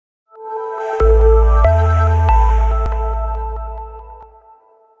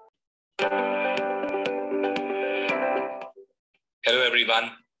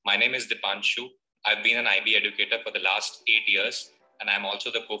everyone. My name is Dipanshu. I've been an IB educator for the last 8 years, and I'm also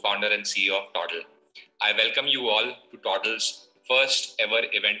the co-founder and CEO of Toddle. I welcome you all to Toddle's first ever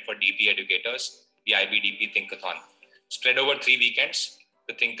event for DP educators, the IBDP Thinkathon. Spread over 3 weekends,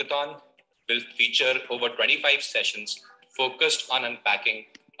 the Thinkathon will feature over 25 sessions focused on unpacking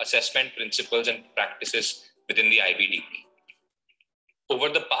assessment principles and practices within the IBDP. Over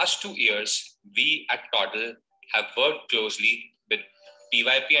the past 2 years, we at Toddle have worked closely with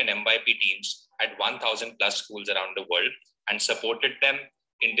PYP and MYP teams at 1,000 plus schools around the world and supported them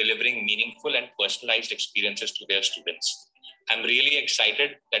in delivering meaningful and personalized experiences to their students. I'm really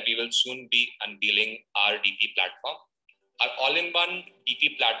excited that we will soon be unveiling our DP platform. Our all-in-one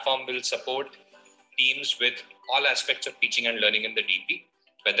DP platform will support teams with all aspects of teaching and learning in the DP,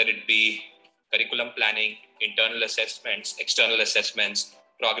 whether it be curriculum planning, internal assessments, external assessments,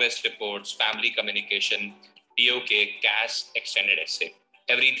 progress reports, family communication, DOK, CAS, extended essay,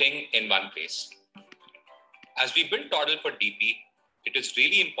 everything in one place. As we build Toddle for DP, it is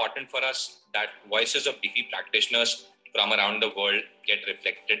really important for us that voices of DP practitioners from around the world get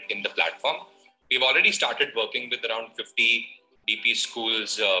reflected in the platform. We've already started working with around 50 DP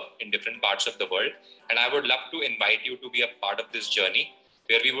schools in different parts of the world, and I would love to invite you to be a part of this journey,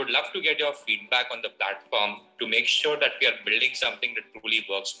 where we would love to get your feedback on the platform to make sure that we are building something that truly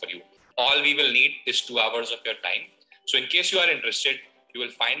works for you. All we will need is 2 hours of your time. So in case you are interested, you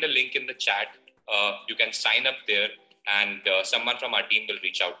will find a link in the chat. You can sign up there and someone from our team will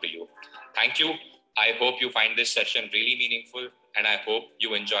reach out to you. Thank you. I hope you find this session really meaningful, and I hope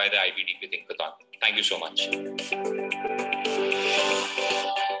you enjoy the IBDP Thinkathon. Thank you so much.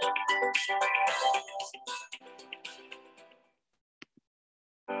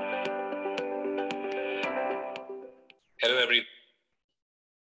 Hello, everyone.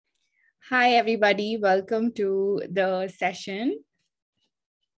 Hi, everybody. Welcome to the session.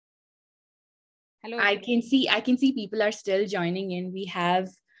 Hello. I can see people are still joining in. We have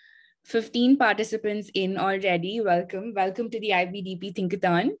 15 participants in already. Welcome to the IBDP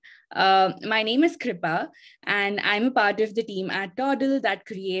Thinkathon. My name is Kripa, and I'm a part of the team at Toddle that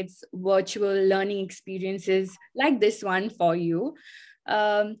creates virtual learning experiences like this one for you.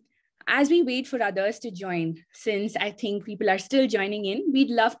 As we wait for others to join, since I think people are still joining in,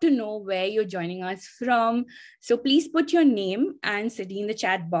 we'd love to know where you're joining us from. So please put your name and city in the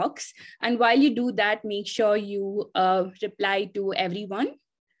chat box. And while you do that, make sure you reply to everyone.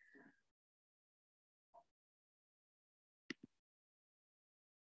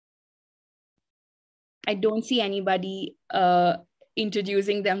 I don't see anybody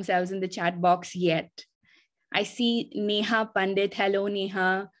introducing themselves in the chat box yet. I see Neha Pandit. Hello,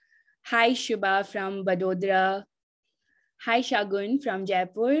 Neha. Hi, Shubha from Vadodara. Hi, Shagun from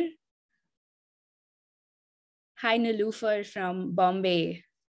Jaipur. Hi, Nilufar from Bombay.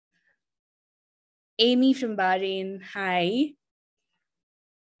 Amy from Bahrain. Hi.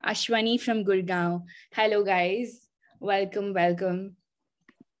 Ashwani from Gurgaon. Hello, guys. Welcome.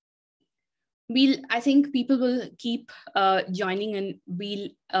 I think people will keep joining, and we'll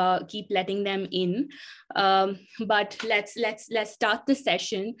keep letting them in. But let's start the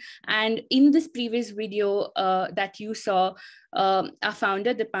session. And in this previous video that you saw, our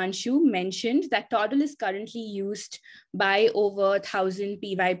founder Dipanshu mentioned that Toddle is currently used by over 1,000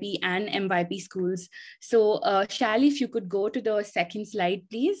 PYP and MYP schools. So Shally, if you could go to the second slide,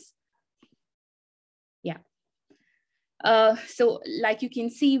 please. Yeah. So like you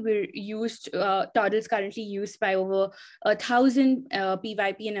can see, Toddle is currently used by over 1,000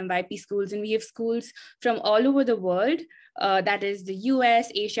 PYP and MYP schools, and we have schools from all over the world, that is the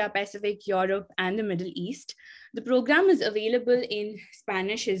US, Asia, Pacific, Europe, and the Middle East. The program is available in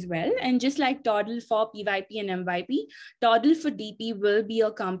Spanish as well. And just like Toddle for PYP and MYP, Toddle for DP will be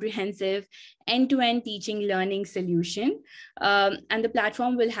a comprehensive end-to-end teaching learning solution. And the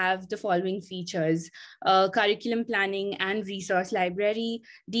platform will have the following features: curriculum planning and resource library,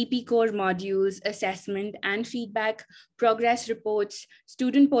 DP core modules, assessment and feedback, progress reports,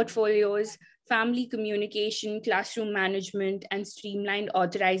 student portfolios, family communication, classroom management, and streamlined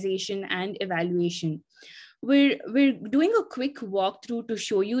authorization and evaluation. We're doing a quick walkthrough to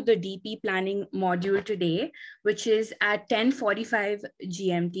show you the DP planning module today, which is at 10:45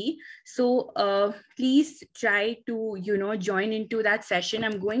 GMT. So please try to join into that session.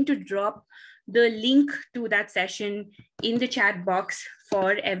 I'm going to drop the link to that session in the chat box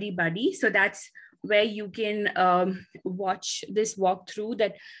for everybody. So that's where you can watch this walkthrough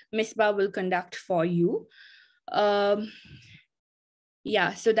that Misbah will conduct for you.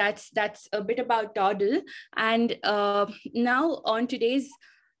 Yeah, so that's a bit about Toddle. And now on today's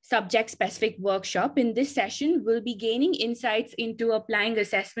subject-specific workshop. In this session, we'll be gaining insights into applying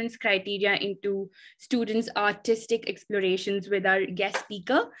assessments criteria into students' artistic explorations with our guest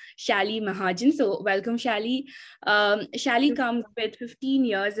speaker, Shally Mahajan. So welcome, Shally. Shally comes with 15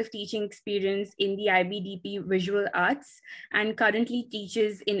 years of teaching experience in the IBDP Visual Arts and currently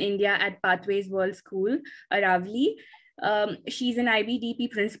teaches in India at Pathways World School, Aravali. She's an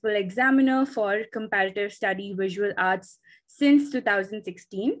IBDP principal examiner for comparative study visual arts since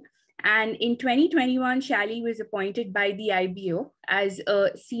 2016. And in 2021, Shally was appointed by the IBO as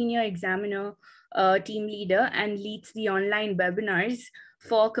a senior examiner team leader and leads the online webinars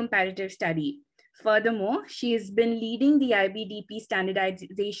for comparative study. Furthermore, she has been leading the IBDP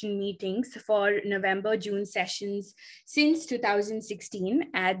standardization meetings for November-June sessions since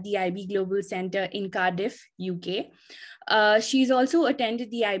 2016 at the IB Global Center in Cardiff, UK. She's also attended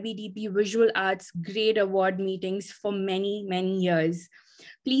the IBDP Visual Arts Grade Award meetings for many, many years.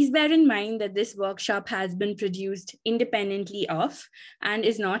 Please bear in mind that this workshop has been produced independently of and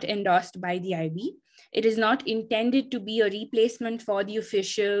is not endorsed by the IB. It is not intended to be a replacement for the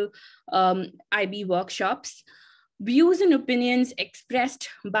official IB workshops. Views and opinions expressed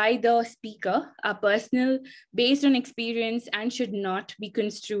by the speaker are personal, based on experience, and should not be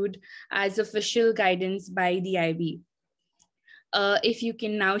construed as official guidance by the IB. If you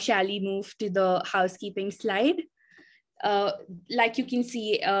can now, Shally, move to the housekeeping slide. Like you can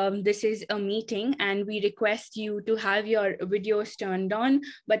see, this is a meeting and we request you to have your videos turned on,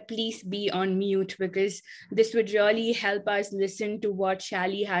 but please be on mute because this would really help us listen to what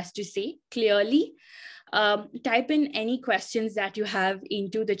Shally has to say clearly. Type in any questions that you have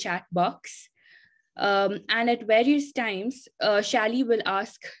into the chat box. And at various times, Shally will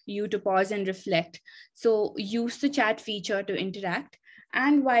ask you to pause and reflect. So use the chat feature to interact.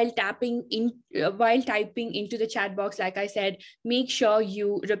 And while typing into the chat box, like I said, make sure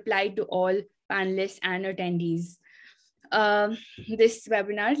you reply to all panelists and attendees. This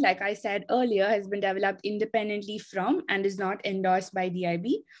webinar, like I said earlier, has been developed independently from and is not endorsed by the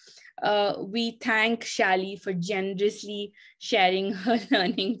IB. We thank Shally for generously sharing her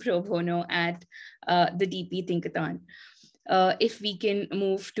learning pro bono at the DP Thinkathon. If we can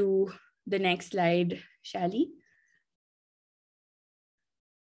move to the next slide, Shally.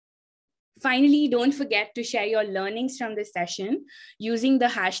 Finally, don't forget to share your learnings from this session using the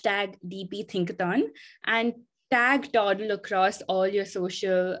hashtag DP Thinkathon and tag Toddle across all your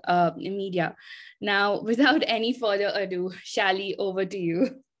social media. Now, without any further ado, Shally, over to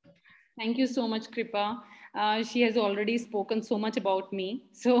you. Thank you so much, Kripa. She has already spoken so much about me.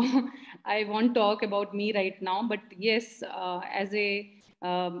 So I won't talk about me right now. But yes, as a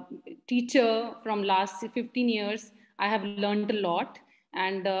teacher from last 15 years, I have learned a lot.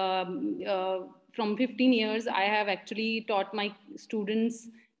 And from 15 years, I have actually taught my students,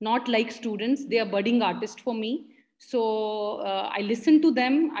 not like students, they are budding artists for me. So I listen to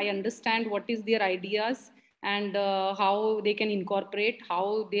them, I understand what is their ideas and how they can incorporate,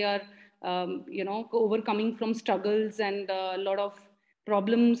 how they are overcoming from struggles and a lot of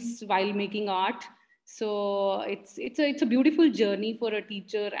problems while making art. So it's a beautiful journey for a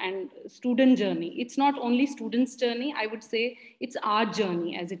teacher and student journey. It's not only students journey, I would say it's our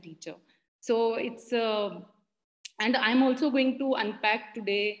journey as a teacher. So it's and I'm also going to unpack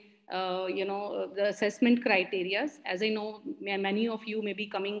today the assessment criteria. As I know, many of you may be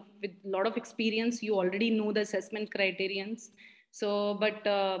coming with a lot of experience, you already know the assessment criterions. So, but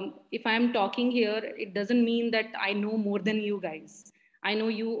if I'm talking here, it doesn't mean that I know more than you guys. I know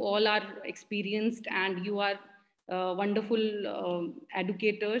you all are experienced and you are wonderful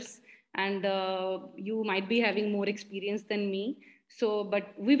educators, and you might be having more experience than me. So,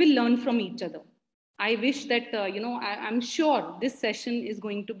 but we will learn from each other. I wish that, I'm sure this session is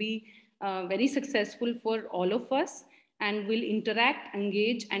going to be very successful for all of us, and we'll interact,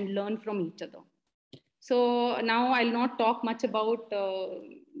 engage, and learn from each other. So now I'll not talk much about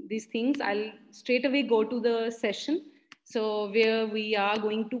these things. I'll straight away go to the session. So where we are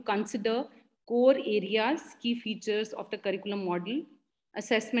going to consider core areas, key features of the curriculum model,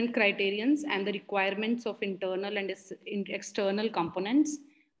 assessment criterions, and the requirements of internal and external components,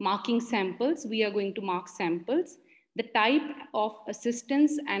 marking samples. We are going to mark samples, the type of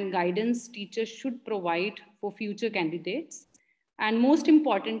assistance and guidance teachers should provide for future candidates, and most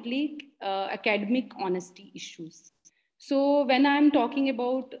importantly, academic honesty issues. So when I'm talking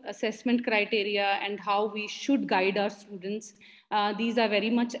about assessment criteria and how we should guide our students, these are very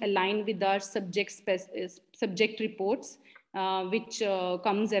much aligned with our subject reports, which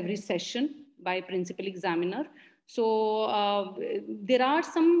comes every session by principal examiner. So there are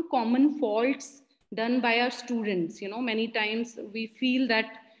some common faults done by our students. Many times we feel that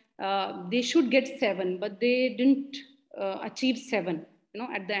they should get 7, but they didn't achieve 7,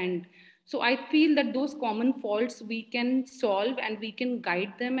 at the end. So I feel that those common faults we can solve, and we can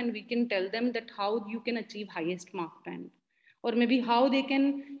guide them, and we can tell them that how you can achieve highest mark band, or maybe how they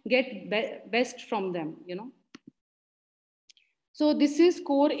can get best from them. So this is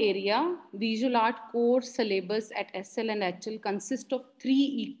core area. Visual art core syllabus at SL and HL consists of 3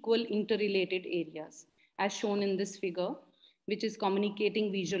 equal interrelated areas, as shown in this figure, which is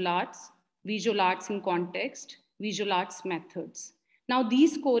communicating visual arts in context, visual arts methods. Now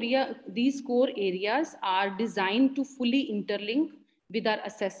these core areas are designed to fully interlink with our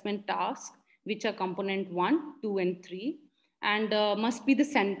assessment tasks, which are component 1, 2, and 3, and must be the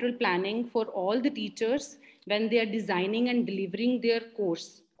central planning for all the teachers when they are designing and delivering their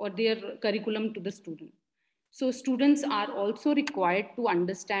course or their curriculum to the student. So students are also required to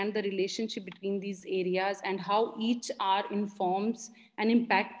understand the relationship between these areas and how each are informs and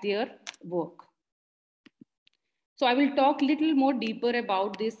impact their work. So I will talk a little more deeper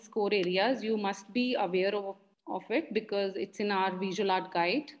about these core areas. You must be aware of it because it's in our visual art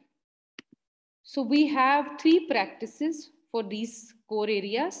guide. So we have 3 practices for these core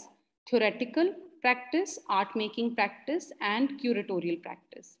areas: theoretical practice, art making practice, and curatorial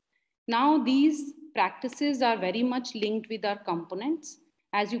practice. Now these practices are very much linked with our components.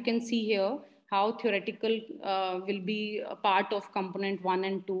 As you can see here, how theoretical will be a part of component 1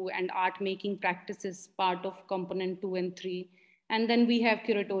 and 2, and art making practice is part of component 2 and 3. And then we have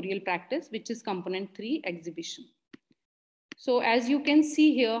curatorial practice, which is component 3, exhibition. So as you can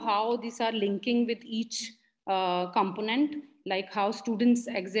see here, how these are linking with each component, like how students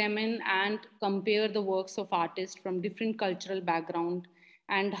examine and compare the works of artists from different cultural background,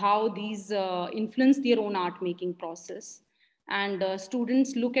 and how these influence their own art making process. And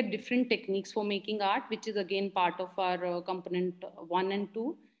students look at different techniques for making art, which is again part of our component 1 and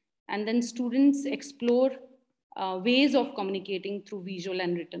 2. And then students explore ways of communicating through visual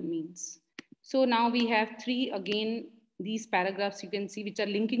and written means. So now we have 3, again, these paragraphs you can see, which are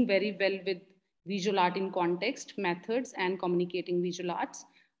linking very well with visual art in context, methods, and communicating visual arts.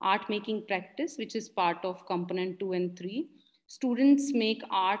 Art making practice, which is part of component 2 and 3. Students make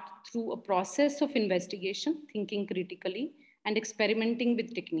art through a process of investigation, thinking critically, and experimenting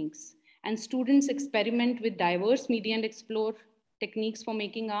with techniques. And students experiment with diverse media and explore techniques for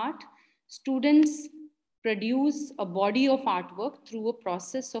making art. Students produce a body of artwork through a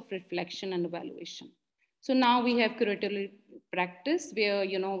process of reflection and evaluation. So now we have curatorial practice, where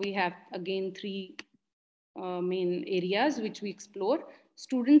we have again 3 main areas which we explore.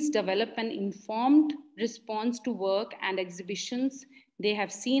 Students develop an informed response to work and exhibitions they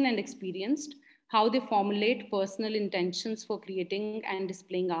have seen and experienced, how they formulate personal intentions for creating and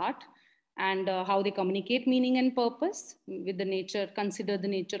displaying art, and how they communicate meaning and purpose with the nature, consider the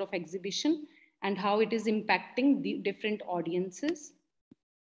nature of exhibition, and how it is impacting the different audiences.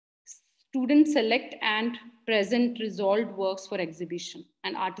 Students select and present resolved works for exhibition,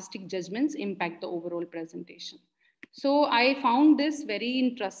 and artistic judgments impact the overall presentation. So I found this very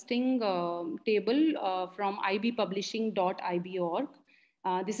interesting table from ibpublishing.ib.org.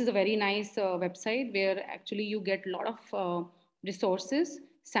 This is a very nice website where actually you get a lot of resources,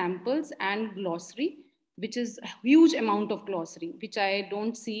 samples, and glossary, which is a huge amount of glossary, which I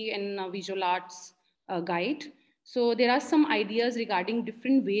don't see in a visual arts guide. So there are some ideas regarding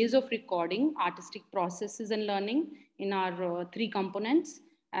different ways of recording artistic processes and learning in our 3 components.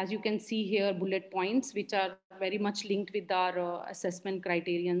 As you can see here, bullet points, which are very much linked with our assessment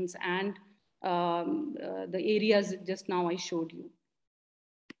criterions and the areas just now I showed you.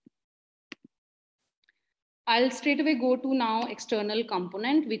 I'll straight away go to now external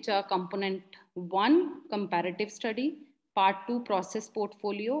component, which are component 1, comparative study, part 2, process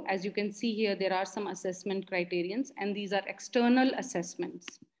portfolio. As you can see here, there are some assessment criterions, and these are external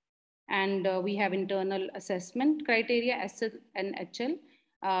assessments. And we have internal assessment criteria, SL and HL.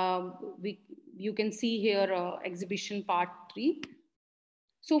 You can see here exhibition part 3.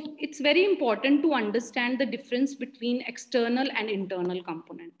 So it's very important to understand the difference between external and internal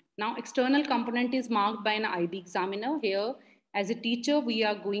component. Now, external component is marked by an IB examiner. Here, as a teacher, we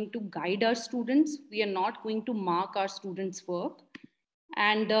are going to guide our students. We are not going to mark our students' work.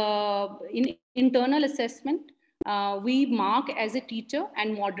 And in internal assessment, we mark as a teacher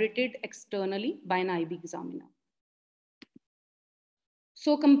and moderated externally by an IB examiner.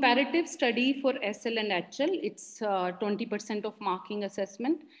 So comparative study for SL and HL, it's 20% of marking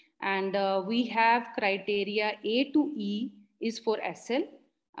assessment. And we have criteria A to E is for SL,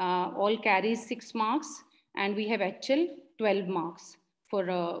 all carries 6 marks. And we have HL, 12 marks for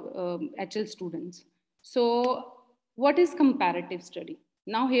HL students. So what is comparative study?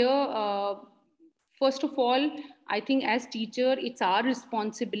 Now here, first of all, I think as teacher, it's our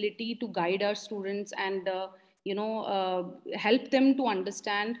responsibility to guide our students and help them to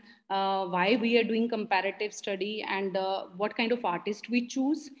understand why we are doing comparative study and what kind of artist we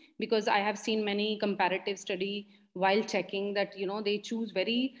choose. Because I have seen many comparative study while checking that they choose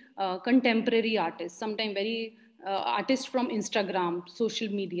very contemporary artists, sometimes very artists from Instagram, social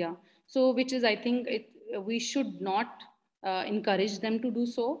media. So which is, I think, we should not encourage them to do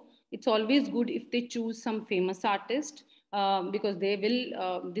so. It's always good if they choose some famous artist, because they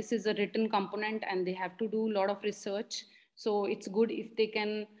will, this is a written component and they have to do a lot of research. So it's good if they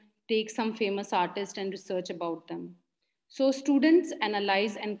can take some famous artist and research about them. So students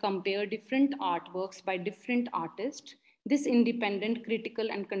analyze and compare different artworks by different artists. This independent, critical,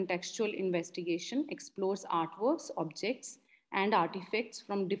 and contextual investigation explores artworks, objects, and artifacts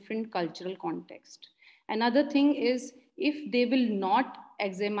from different cultural contexts. Another thing is, if they will not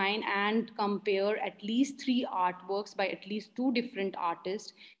examine and compare at least three artworks by at least two different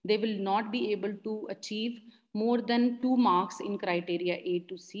artists, they will not be able to achieve more than 2 marks in criteria A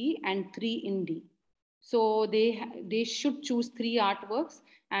to C and 3 in D. So they should choose three artworks,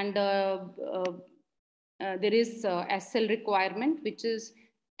 and there is SL requirement, which is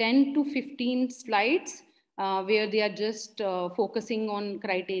 10 to 15 slides, where they are just focusing on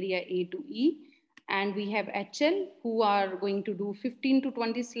criteria A to E. And we have HL who are going to do 15 to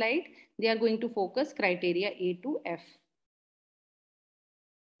 20 slide. They are going to focus criteria A to F.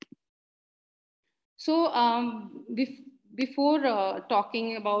 So before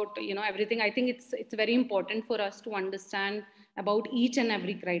talking about everything, I think it's very important for us to understand about each and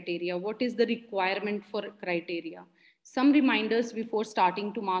every criteria. What is the requirement for criteria? Some reminders before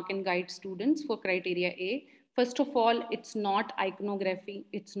starting to mark and guide students for criteria A. First of all, it's not iconography,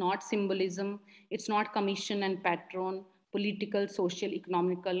 it's not symbolism, it's not commission and patron, political, social,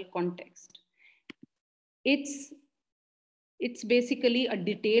 economical context. It's basically a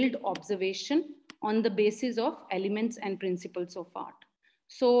detailed observation on the basis of elements and principles of art.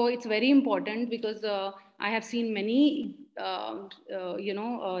 So it's very important, because I have seen many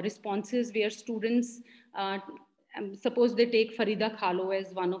responses where students, suppose they take Farida Kahlo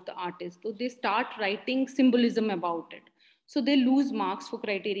as one of the artists, so they start writing symbolism about it. So they lose marks for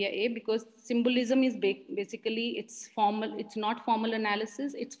criteria A, because symbolism is basically, it's not formal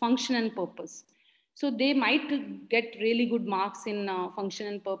analysis, it's function and purpose. So they might get really good marks in function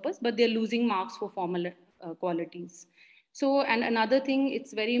and purpose, but they're losing marks for formal qualities. So, and another thing,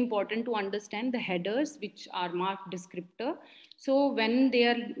 it's very important to understand the headers, which are marked descriptor. So when they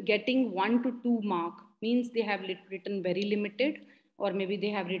are getting 1 to 2 mark, means they have written very limited, or maybe they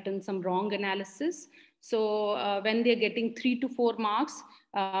have written some wrong analysis. So when they're getting 3 to 4 marks,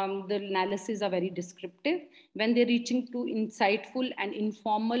 the analyses are very descriptive. When they're reaching to insightful and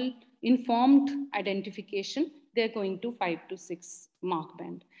informed identification, they're going to 5 to 6 mark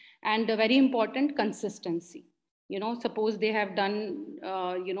band. And a very important, consistency. Suppose they have done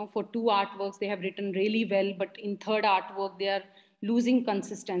for 2 artworks they have written really well, but in third artwork they are losing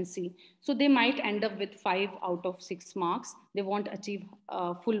consistency, so they might end up with 5 out of 6 marks. They won't achieve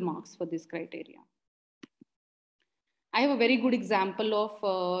full marks for this criteria. I have a very good example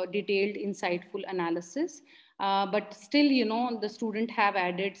of detailed, insightful analysis. But still, the student have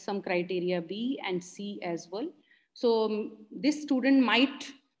added some criteria B and C as well. So this student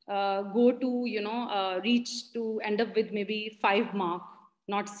might go to, reach to end up with maybe 5 mark,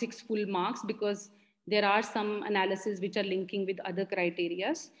 not 6 full marks, because there are some analysis which are linking with other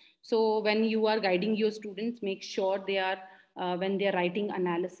criterias. So when you are guiding your students, make sure they are when they are writing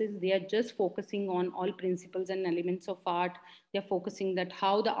analysis, they are just focusing on all principles and elements of art. They are focusing that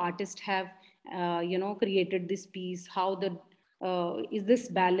how the artist have, created this piece, how the is this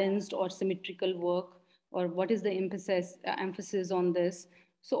balanced or symmetrical work, or what is the emphasis on this.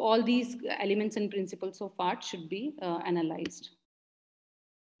 So all these elements and principles of art should be analyzed.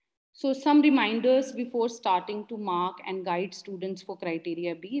 So some reminders before starting to mark and guide students for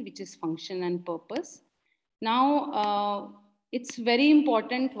criteria B, which is function and purpose. Now, it's very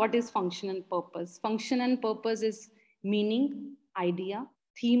important what is function and purpose. Function and purpose is meaning, idea,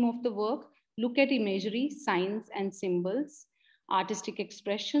 theme of the work. Look at imagery, signs and symbols. Artistic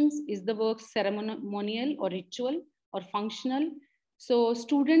expressions, is the work ceremonial or ritual or functional? So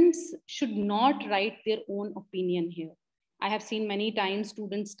students should not write their own opinion here. I have seen many times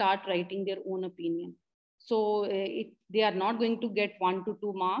students start writing their own opinion. So they are not going to get 1 to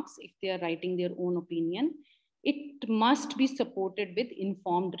 2 marks if they are writing their own opinion. It must be supported with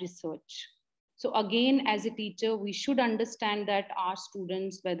informed research. So again, as a teacher, we should understand that our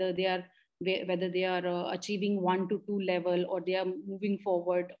students, whether they are whether they are achieving 1 to 2 level, or they are moving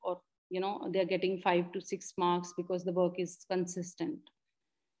forward, or they're getting 5 to 6 marks because the work is consistent.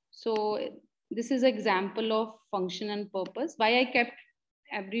 So this is an example of function and purpose. Why I kept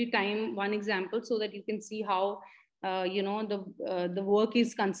every time one example, so that you can see how the work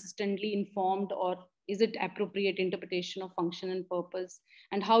is consistently informed, or is it appropriate interpretation of function and purpose,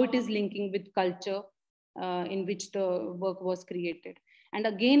 and how it is linking with culture in which the work was created. And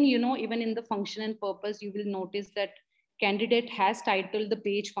again, even in the function and purpose, you will notice that candidate has titled the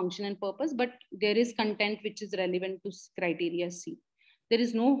page function and purpose, but there is content which is relevant to criteria C. There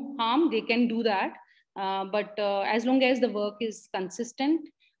is no harm, they can do that. But as long as the work is consistent,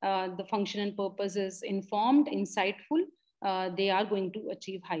 the function and purpose is informed, insightful, they are going to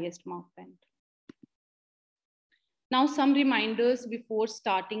achieve highest mark band. Now, some reminders before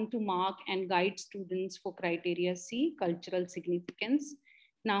starting to mark and guide students for criteria C, cultural significance.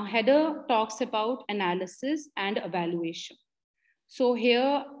 Now, header talks about analysis and evaluation. So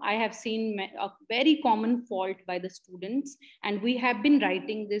here I have seen a very common fault by the students, and we have been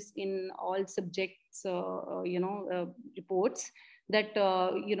writing this in all subjects, reports, that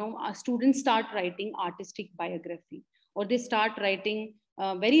students start writing artistic biography, or they start writing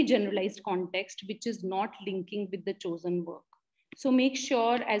very generalized context, which is not linking with the chosen work. So make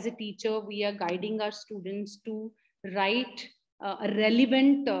sure as a teacher, we are guiding our students to write a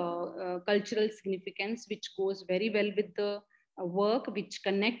relevant cultural significance, which goes very well with the work, which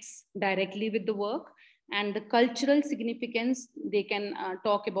connects directly with the work. And the cultural significance, they can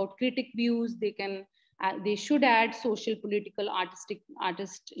talk about critic views, they should add social, political,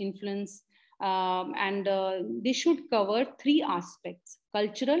 artist influence, and they should cover 3 aspects: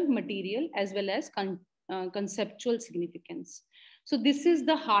 cultural, material, as well as conceptual significance. So this is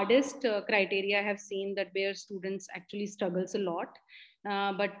the hardest criteria I have seen, that where students actually struggles a lot.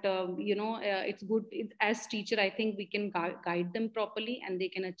 It's good. As teacher, I think we can guide them properly, and they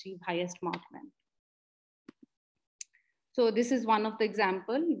can achieve highest mark band. So this is one of the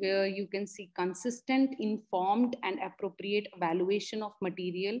example where you can see consistent, informed, and appropriate evaluation of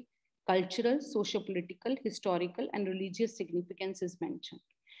material, cultural, socio-political, historical, and religious significance is mentioned.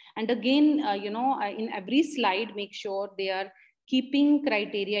 And again, in every slide, make sure they are keeping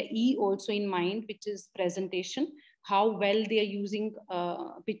criteria E also in mind, which is presentation. How well they are using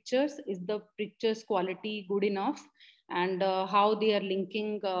pictures, is the pictures quality good enough, and how they are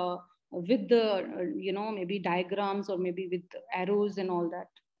linking with the maybe diagrams, or maybe with arrows and all that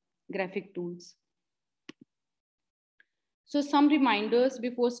graphic tools. So some reminders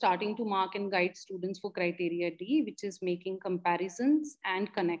before starting to mark and guide students for criteria D, which is making comparisons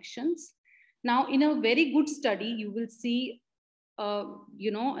and connections. Now, in a very good study, you will see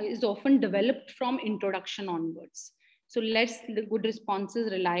is often developed from introduction onwards. So the good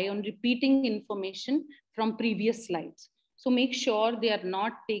responses rely on repeating information from previous slides. So make sure they are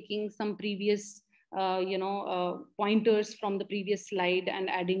not taking some previous pointers from the previous slide and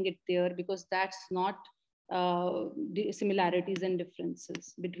adding it there, because that's not the similarities and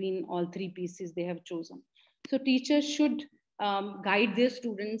differences between all 3 pieces they have chosen. So teachers should guide their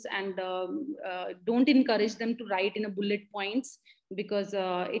students, and don't encourage them to write in a bullet points, because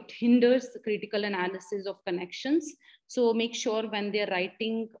it hinders the critical analysis of connections. So make sure when they're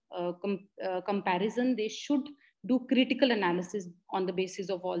writing comparison, they should do critical analysis on the basis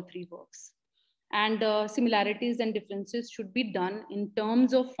of all 3 works. And similarities and differences should be done in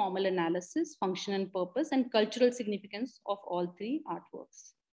terms of formal analysis, function and purpose, and cultural significance of all 3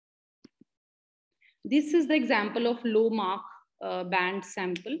 artworks. This is the example of low mark band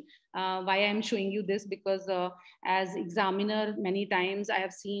sample. Why I'm showing you this, because as examiner, many times I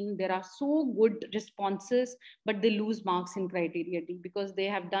have seen there are so good responses, but they lose marks in criteria D, because they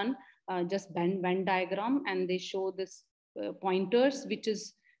have done just Venn diagram, and they show this pointers, which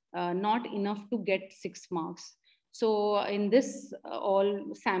is not enough to get 6 marks. So in this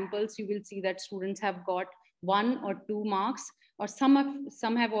all samples, you will see that students have got 1 or 2 marks, or some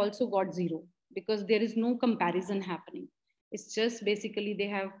have also got 0, because there is no comparison happening. It's just basically they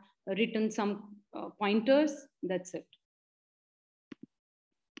have written some pointers, that's it.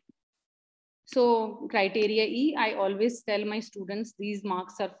 So criteria E, I always tell my students these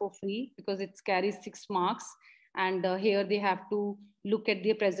marks are for free, because it carries 6 marks. And here they have to look at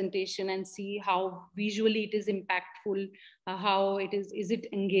their presentation and see how visually it is impactful, how it is it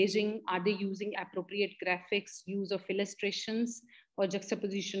engaging, are they using appropriate graphics, use of illustrations or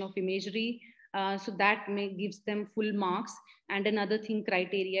juxtaposition of imagery. So that gives them full marks. And another thing,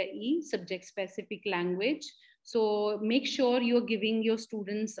 criteria E, subject specific language. So make sure you're giving your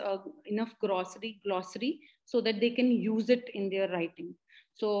students enough glossary so that they can use it in their writing.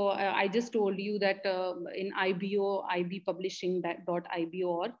 So I just told you that in IBO,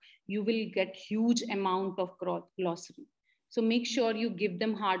 ibpublishing.ib.org, you will get huge amount of glossary. So make sure you give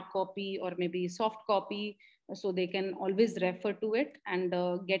them hard copy or maybe soft copy so they can always refer to it and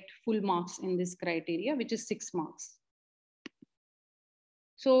get full marks in this criteria, which is 6 marks.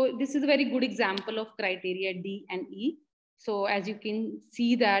 So this is a very good example of criteria D and E. So as you can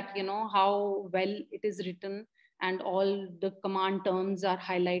see that, how well it is written and all the command terms are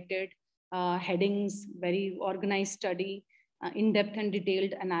highlighted, headings, very organized study, in-depth and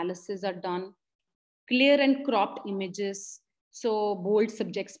detailed analysis are done, clear and cropped images, so bold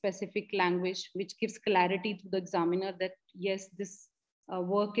subject specific language, which gives clarity to the examiner that yes, this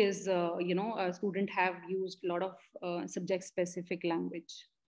work is, a student have used a lot of subject specific language.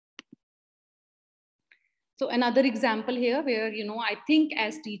 So another example here where, I think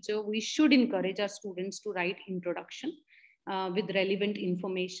as teacher, we should encourage our students to write introduction with relevant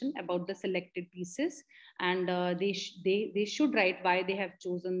information about the selected pieces. And they should write why they have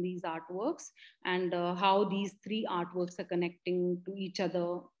chosen these artworks and how these 3 artworks are connecting to each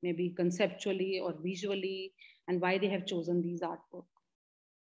other, maybe conceptually or visually, and why they have chosen these artworks.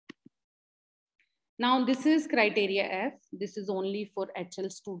 Now, this is criteria F. This is only for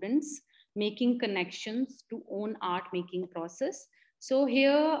HL students, making connections to own art making process. So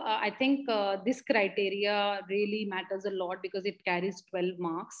here, I think this criteria really matters a lot because it carries 12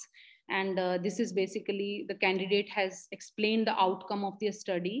 marks. And this is basically the candidate has explained the outcome of their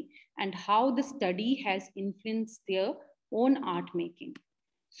study and how the study has influenced their own art making.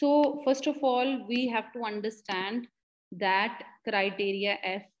 So first of all, we have to understand that criteria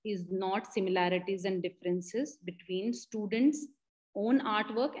F is not similarities and differences between students' own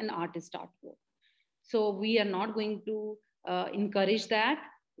artwork and artist artwork. So we are not going to encourage that.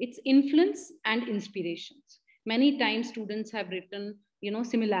 It's influence and inspirations. Many times students have written,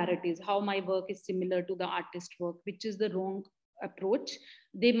 similarities, how my work is similar to the artist work, which is the wrong approach.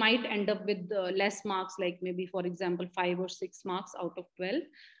 They might end up with less marks, like maybe, for example, 5 or 6 marks out of 12.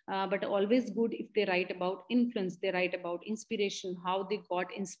 But always good if they write about influence, they write about inspiration, how they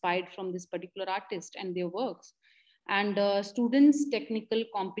got inspired from this particular artist and their works. And students' technical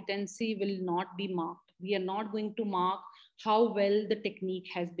competency will not be marked. We are not going to mark how well the technique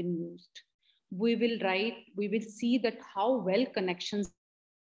has been used. We will see that how well connections,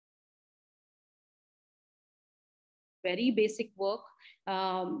 very basic work,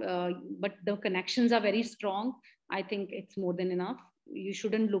 but the connections are very strong. I think it's more than enough. You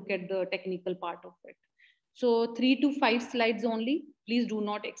shouldn't look at the technical part of it. So 3 to 5 slides only. Please do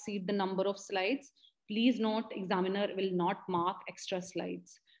not exceed the number of slides. Please note, examiner will not mark extra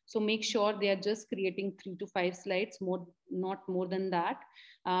slides. So make sure they are just creating 3 to 5 slides, not more than that.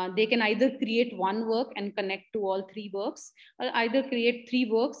 They can either create 1 work and connect to all 3 works, or either create 3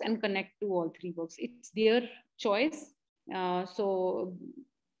 works and connect to all 3 works. It's their choice. So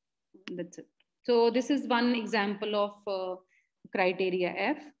that's it. So this is one example of criteria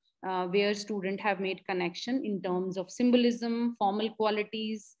F, where students have made connection in terms of symbolism, formal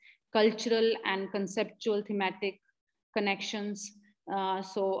qualities, cultural and conceptual thematic connections.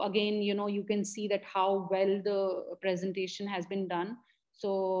 So again, you can see that how well the presentation has been done.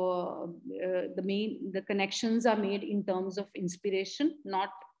 So the connections are made in terms of inspiration, not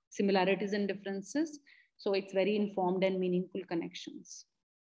similarities and differences. So it's very informed and meaningful connections.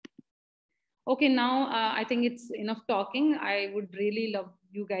 Okay, now I think it's enough talking. I would really love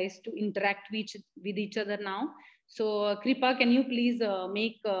you guys to interact with each other now. So Kripa, can you please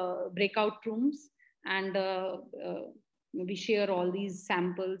make breakout rooms and maybe share all these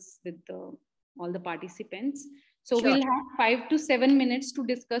samples with all the participants. So Sure. we'll have 5 to 7 minutes to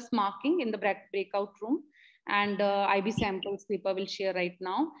discuss marking in the breakout room. And IB samples Kripa will share right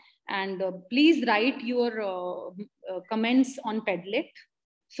now. And please write your comments on Padlet.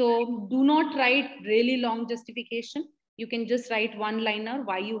 So do not write really long justification. You can just write one-liner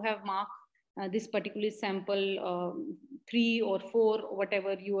why you have marked this particular sample 3 or 4,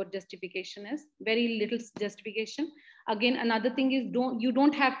 whatever your justification is. Very little justification. Again, another thing is you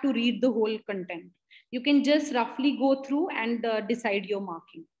don't have to read the whole content. You can just roughly go through and decide your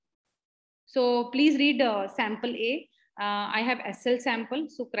marking. So please read sample A. I have SL sample,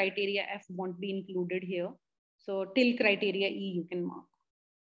 so criteria F won't be included here. So till criteria E you can mark.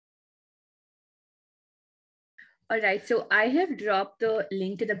 All right, so I have dropped the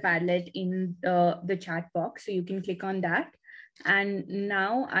link to the Padlet in the chat box, so you can click on that. And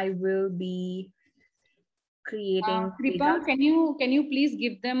now I will be creating. Kripa, can you please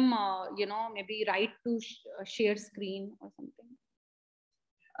give them, maybe write to share screen or something?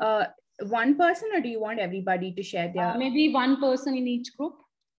 One person, or do you want everybody to share their? Maybe one person in each group.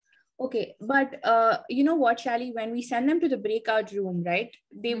 Okay, but you know what, Shally, when we send them to the breakout room, right?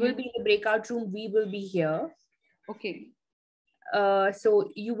 They will be in the breakout room, we will be here. Okay. So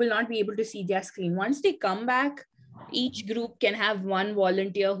you will not be able to see their screen. Once they come back, each group can have one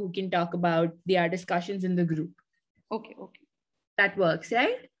volunteer who can talk about their discussions in the group. Okay, okay. That works,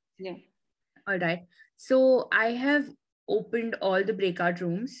 right? Yeah. All right. So I have opened all the breakout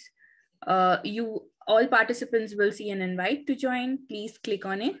rooms. All participants will see an invite to join. Please click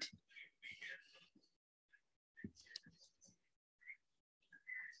on it.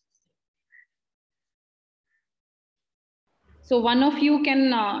 So one of you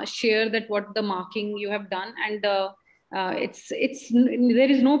can share that what the marking you have done, and there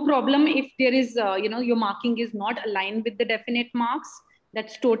is no problem if there is your marking is not aligned with the definite marks.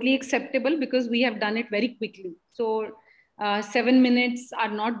 That's totally acceptable because we have done it very quickly. So 7 minutes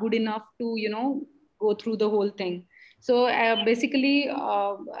are not good enough to go through the whole thing. So basically,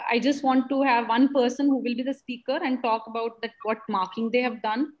 I just want to have one person who will be the speaker and talk about that what marking they have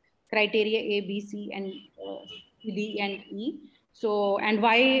done, criteria A, B, C, and D and E. So, and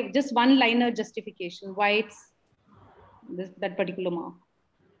why, just one liner justification, why it's that particular mark.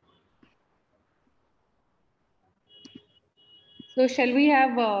 So shall we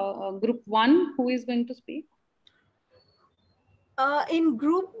have group 1 who is going to speak? In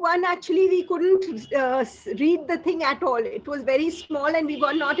group 1, actually, we couldn't read the thing at all. It was very small and we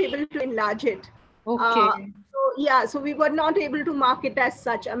were not able to enlarge it. Okay. So we were not able to mark it as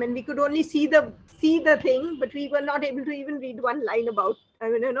such. I mean, we could only see the thing, but we were not able to even read one line about,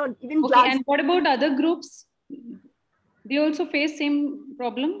 even Okay, and what about other groups? They also face same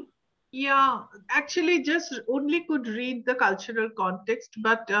problem? Yeah, actually just only could read the cultural context,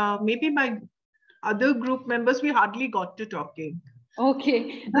 but maybe my other group members, we hardly got to talking.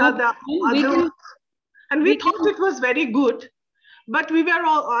 Okay. And we thought it was very good, but we were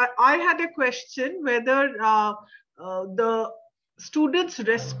all, I had a question whether the students'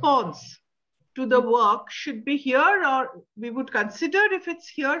 response to the work should be here, or we would consider if it's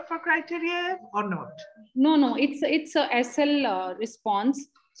here for criteria or not. No, it's a SL response.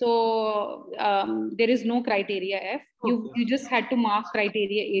 So there is no criteria F. You just had to mark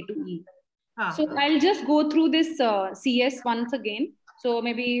criteria A to E. So I'll just go through this CS once again. So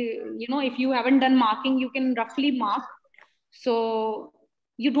maybe, if you haven't done marking, you can roughly mark. So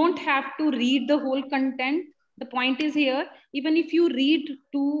you don't have to read the whole content. The point is here, even if you read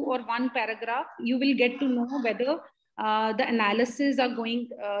 2 or 1 paragraph, you will get to know whether the analysis are going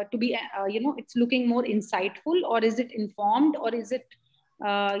to be, it's looking more insightful, or is it informed, or is it,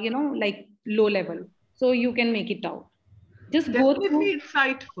 like low level. So you can make it out. Just go through. Definitely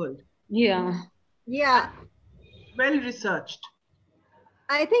insightful. Yeah. Yeah. Well researched.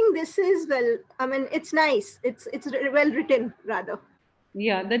 I think this is it's nice. It's well written rather.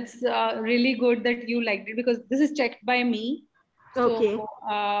 Yeah, that's really good that you liked it, because this is checked by me. Okay. So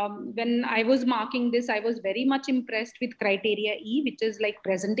when I was marking this, I was very much impressed with criteria E, which is like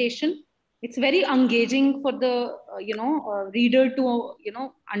presentation. It's very engaging for the reader to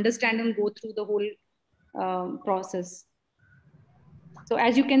understand and go through the whole process. So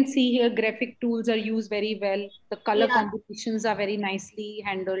as you can see here, graphic tools are used very well. The color compositions are very nicely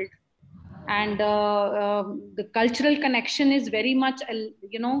handled. And the cultural connection is very much,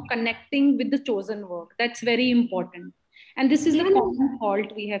 connecting with the chosen work. That's very important. And this is a common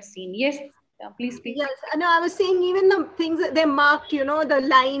fault we have seen. Yes, please speak. Yes, no, I was saying even the things that they marked, the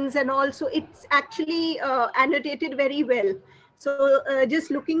lines, and also it's actually annotated very well. So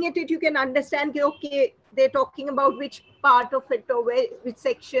just looking at it, you can understand, okay, they're talking about which part of it or which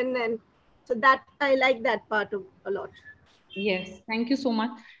section. And so that I like that part of a lot. Yes, thank you so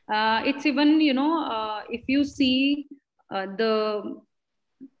much. It's even, if you see the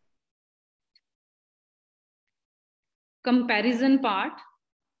comparison part,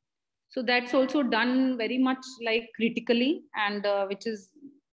 so that's also done very much like critically, and which is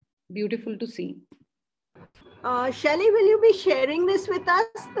beautiful to see. Shally, will you be sharing this with us,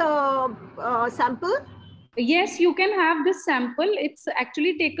 the sample? Yes, you can have this sample. It's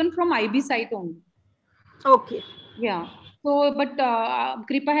actually taken from IB site only. Okay. Yeah. So, but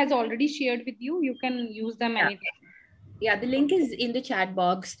Kripa has already shared with you. You can use them anytime. Yeah, the link is in the chat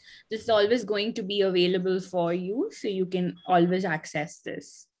box. This is always going to be available for you, so you can always access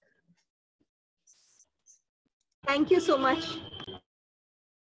this. Thank you so much.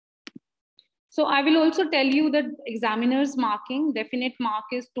 So I will also tell you that examiner's marking, definite mark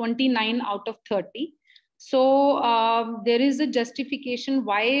is 29 out of 30. So there is a justification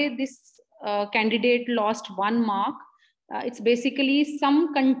why this candidate lost 1 mark. It's basically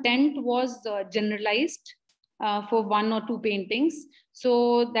some content was generalized for one or two paintings.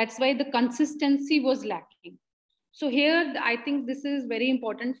 So that's why the consistency was lacking. So here, I think this is very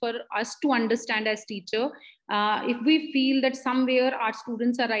important for us to understand as teacher. If we feel that somewhere our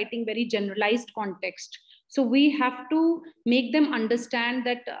students are writing very generalized context, so we have to make them understand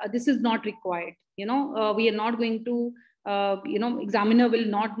that this is not required. We are not going to, examiner will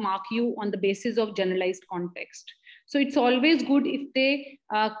not mark you on the basis of generalized context. So it's always good if they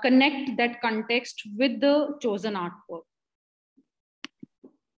connect that context with the chosen artwork.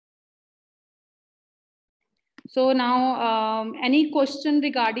 So now, any question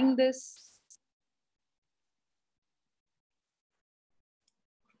regarding this?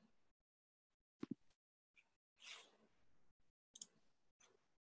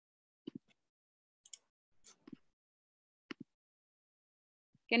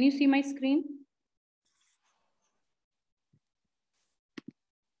 Can you see my screen?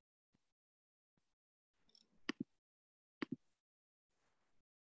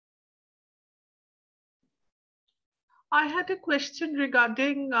 I had a question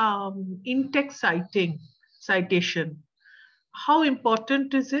regarding in-text citation. How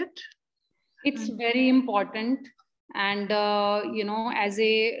important is it? It's very important. And, as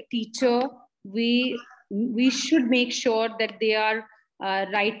a teacher, we should make sure that they are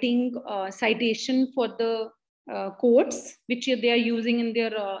writing citation for the quotes which they are using in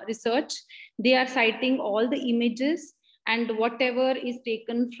their research. They are citing all the images, and whatever is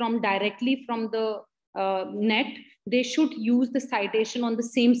taken from directly from the net, they should use the citation on the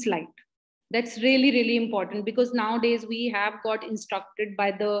same slide. That's really, really important, because nowadays we have got instructed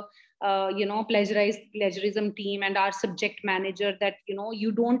by the plagiarism team and our subject manager that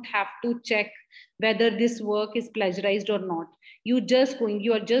you don't have to check whether this work is plagiarized or not. You are just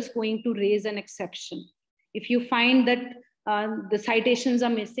going to raise an exception. If you find that the citations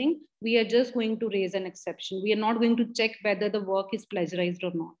are missing, we are just going to raise an exception. We are not going to check whether the work is plagiarized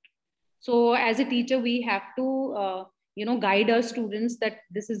or not. So as a teacher, we have to guide our students that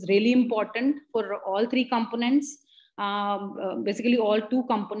this is really important for all three components. Basically all two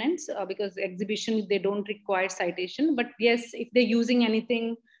components, because exhibition, they don't require citation. But yes, if they're using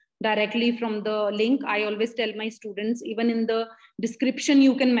anything directly from the link, I always tell my students, even in the description,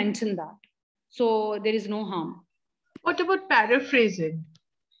 you can mention that. So there is no harm. What about paraphrasing?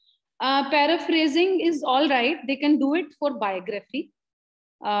 Paraphrasing is all right. They can do it for biography.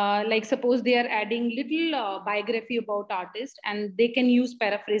 Like suppose they are adding little biography about artist, and they can use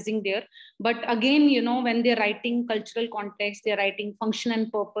paraphrasing there. But again, when they're writing cultural context, they're writing function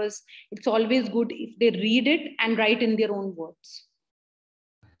and purpose, it's always good if they read it and write in their own words.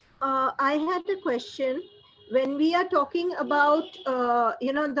 I had a question. When we are talking about, the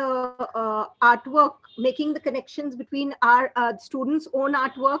artwork, making the connections between our students' own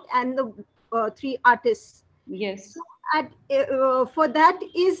artwork and the three artists. Yes. So for that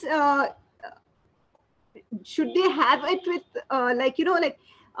is, should they have it with,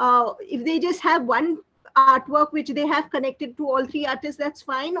 if they just have one artwork which they have connected to all three artists, that's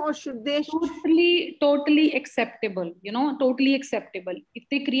fine? Or should they? Totally acceptable, totally acceptable. If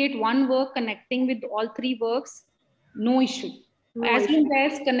they create one work connecting with all three works, no issue. As long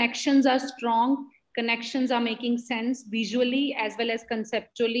as connections are strong, connections are making sense visually as well as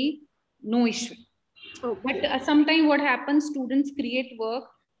conceptually, no issue. Okay. But sometimes what happens, students create work,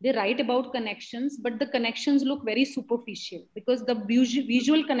 they write about connections, but the connections look very superficial because the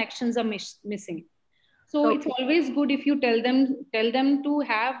visual connections are missing. So it's always good if you tell them to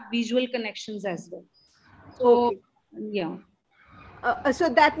have visual connections as well. So yeah. So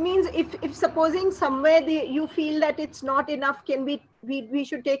that means if supposing somewhere you feel that it's not enough, can we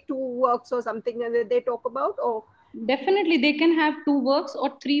should take two works or something that they talk about? Or definitely they can have two works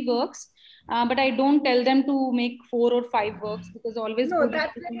or three works, but I don't tell them to make 4 or 5 works, because always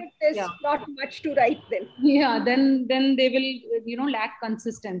there's not much to write then. Yeah, then they will lack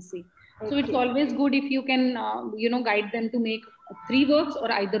consistency. So it's always good if you can guide them to make 3 works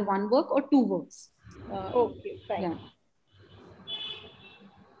or either 1 work or 2 works. Okay, fine. Yeah.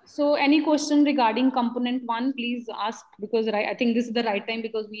 So any question regarding component 1, please ask, because I think this is the right time,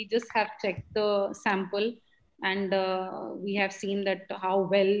 because we just have checked the sample and we have seen that how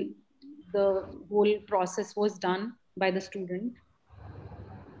well the whole process was done by the student.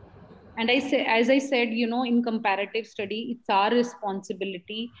 And as I said, in comparative study, it's our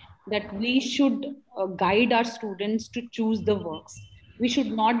responsibility that we should guide our students to choose the works. We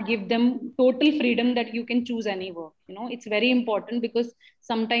should not give them total freedom that you can choose any work. It's very important, because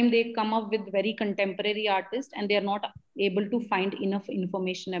sometimes they come up with very contemporary artists and they are not able to find enough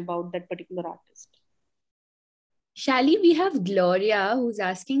information about that particular artist. Shally, we have Gloria who's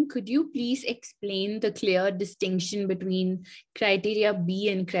asking, could you please explain the clear distinction between criteria B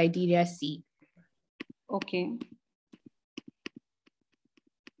and criteria C? Okay.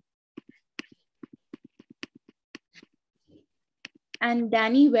 And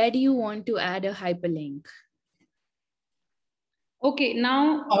Danny, where do you want to add a hyperlink? Okay,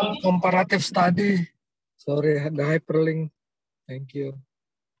 now... comparative study. Sorry, the hyperlink. Thank you.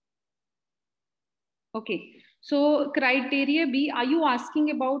 Okay, so criteria B, are you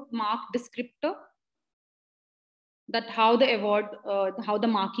asking about mark descriptor? That how the award, how the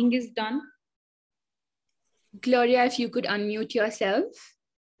marking is done? Gloria, if you could unmute yourself.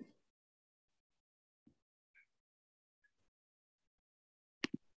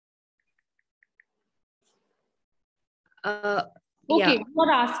 Okay, yeah. we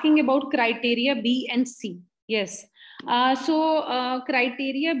are asking about criteria B and C. Yes.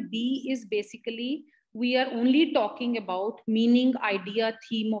 Criteria B is basically, we are only talking about meaning, idea,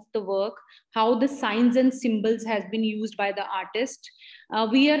 theme of the work, how the signs and symbols has been used by the artist.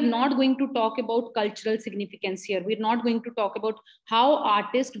 We are not going to talk about cultural significance here. We're not going to talk about how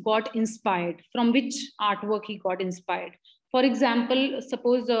artist got inspired, from which artwork he got inspired. For example,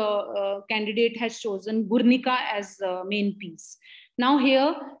 suppose a candidate has chosen Guernica as a main piece. Now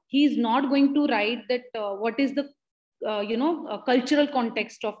here, he is not going to write that what is the cultural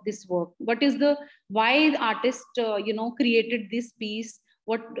context of this work. What is the, why the artist, created this piece?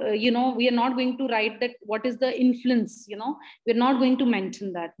 What, we are not going to write that what is the influence, we're not going to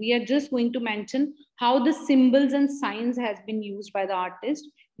mention that. We are just going to mention how the symbols and signs has been used by the artist.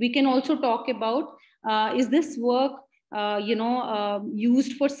 We can also talk about, is this work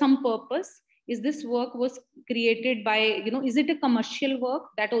used for some purpose? Is this work was created by, is it a commercial work?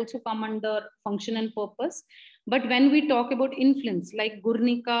 That also come under function and purpose. But when we talk about influence, like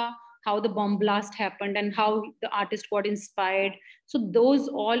Guernica, how the bomb blast happened and how the artist got inspired, so those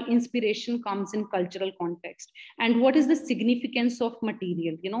all inspiration comes in cultural context. And what is the significance of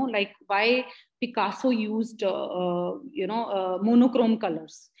material? Like why Picasso used monochrome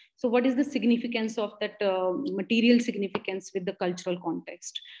colors. So what is the significance of that material significance with the cultural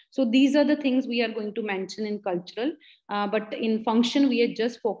context? So these are the things we are going to mention in cultural, but in function, we are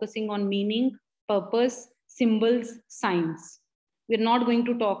just focusing on meaning, purpose, symbols, signs. We're not going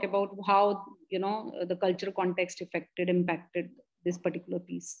to talk about how, the cultural context impacted this particular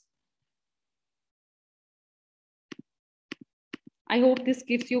piece. I hope this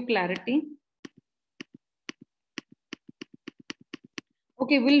gives you clarity.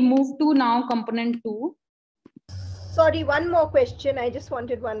 Okay, we'll move to now component 2. Sorry, one more question. I just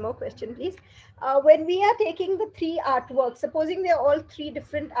wanted one more question, please. When we are taking the 3 artworks, supposing they're all 3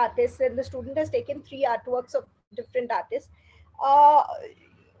 different artists and the student has taken 3 artworks of different artists,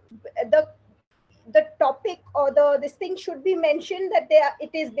 the topic or this thing should be mentioned that it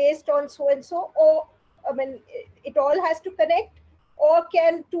is based on so and so, or I mean, it all has to connect, or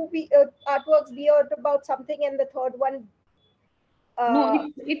can 2 artworks be about something and the third one? No,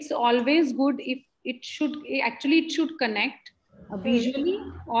 it's always good if it should connect visually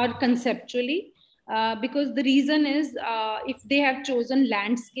or conceptually, because the reason is if they have chosen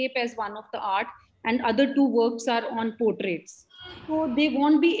landscape as one of the art and other 2 works are on portraits, so they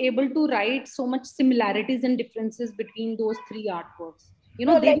won't be able to write so much similarities and differences between those 3 artworks.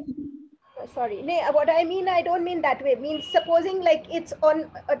 Sorry, what I mean, I don't mean that way. Means supposing like it's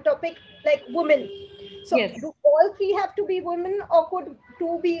on a topic like women. So yes. Do all 3 have to be women, or could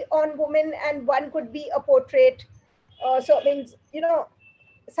 2 be on women and 1 could be a portrait? So it means,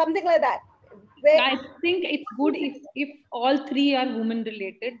 something like that. I think it's good if all 3 are women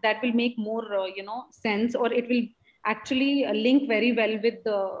related. That will make more, sense, or it will actually link very well with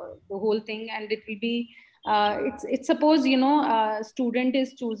the whole thing. And it will be, it's suppose, student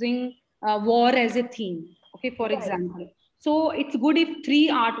is choosing war as a theme. Okay, for example. So it's good if 3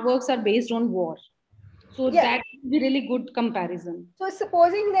 artworks are based on war. So that would be really good comparison. So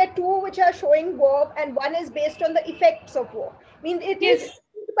supposing there are 2 which are showing war and 1 is based on the effects of war. I mean, it is,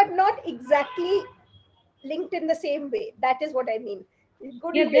 but not exactly linked in the same way. That is what I mean.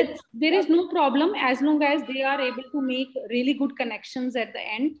 There is no problem as long as they are able to make really good connections at the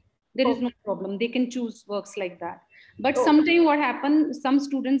end. There is no problem. They can choose works like that. But sometimes what happens, some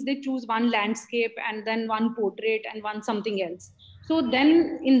students, they choose 1 landscape and then 1 portrait and 1 something else. So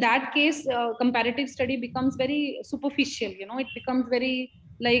then in that case, comparative study becomes very superficial, it becomes very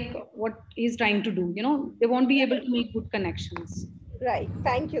like what he's trying to do, they won't be able to make good connections. Right.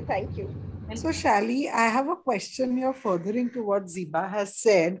 Thank you. Thank you. So Shally, I have a question here furthering to what Ziba has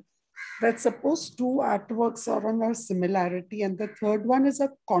said, that suppose 2 artworks are on a similarity and the third one is a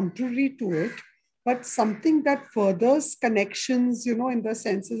contrary to it. but something that furthers connections, in the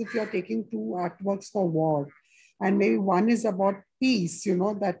senses if you're taking two artworks for war, and maybe one is about peace,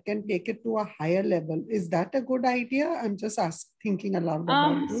 that can take it to a higher level. Is that a good idea? I'm just thinking aloud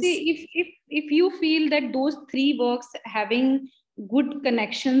about this. See, if you feel that those three works having good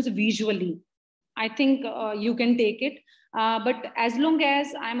connections visually, I think you can take it. But as long as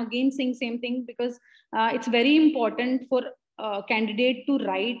I'm again saying same thing, because it's very important for candidate to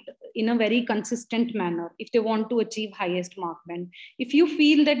write in a very consistent manner if they want to achieve highest mark band. If you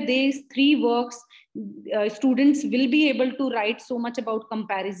feel that these three works, students will be able to write so much about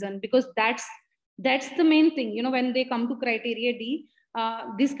comparison, because that's the main thing. When they come to criteria D,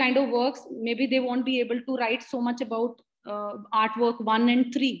 this kind of works, maybe they won't be able to write so much about artwork 1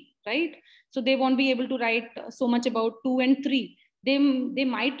 and 3, right? So they won't be able to write so much about 2 and 3. They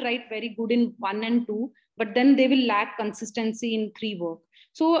might write very good in 1 and 2, but then they will lack consistency in 3 work.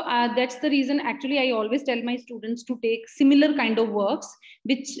 So that's the reason actually I always tell my students to take similar kind of works,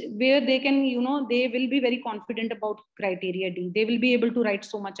 where they can, they will be very confident about criteria D. They will be able to write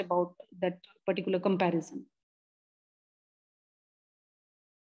so much about that particular comparison.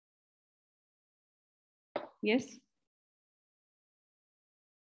 Yes.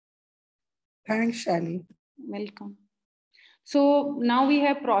 Thanks, Shally. Welcome. So now we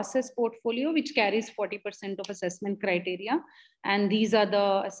have process portfolio, which carries 40% of assessment criteria. And these are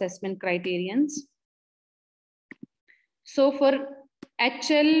the assessment criterions. So for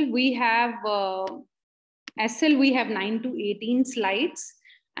HL, we have, SL, we have 9 to 18 slides.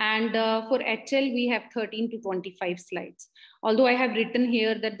 And for HL, we have 13 to 25 slides. Although I have written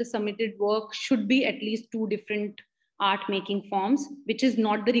here that the submitted work should be at least 2 different art making forms, which is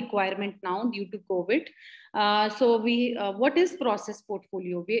not the requirement now due to COVID. So what is process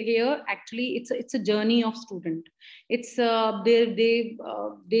portfolio? Here actually it's a journey of student. It's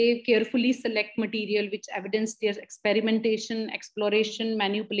they carefully select material which evidence their experimentation, exploration,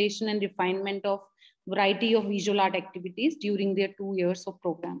 manipulation, and refinement of variety of visual art activities during their 2 years of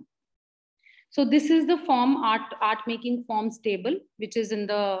program. So this is the form art making forms table, which is in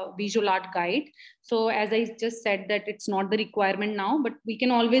the visual art guide. So as I just said that it's not the requirement now, but we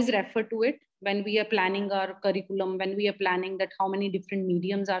can always refer to it when we are planning our curriculum, when we are planning that how many different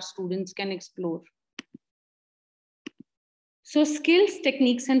mediums our students can explore. So skills,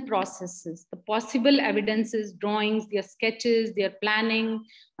 techniques, and processes, the possible evidences, drawings, their sketches, their planning,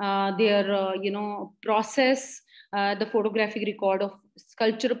 their process, the photographic record of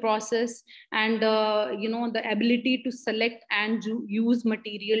sculpture process, and the ability to select and use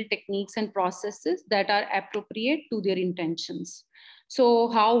material, techniques, and processes that are appropriate to their intentions. So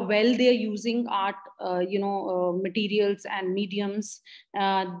how well they are using art, materials and mediums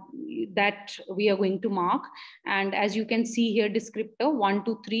that we are going to mark. And as you can see here, descriptor 1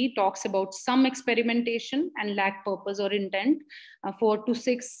 to 3 talks about some experimentation and lack purpose or intent. 4 to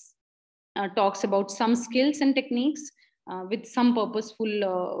 6 talks about some skills and techniques with some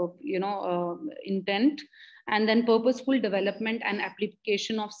purposeful, intent. And then purposeful development and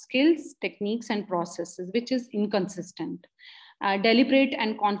application of skills, techniques, and processes, which is inconsistent. Deliberate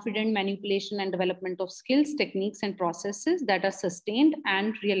and confident manipulation and development of skills, techniques, and processes that are sustained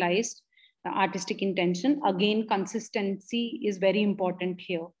and realized artistic intention. Again, consistency is very important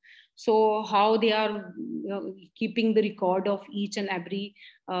here. So how they are keeping the record of each and every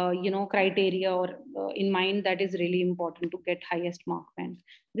criteria or in mind, that is really important to get highest mark band.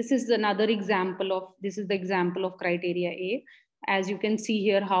 This is another example of, this is the example of criteria A. As you can see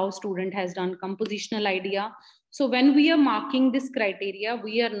here, how student has done compositional idea. So when we are marking this criteria,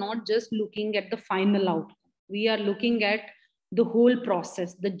 we are not just looking at the final outcome. We are looking at the whole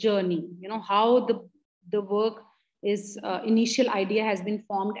process, the journey, how the work is, initial idea has been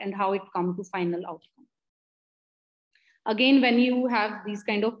formed and how it come to final outcome. Again, when you have these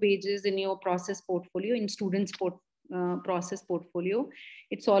kind of pages in your process portfolio, in students' process portfolio,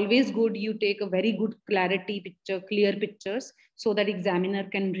 it's always good you take a very good clarity picture, clear pictures, so that examiner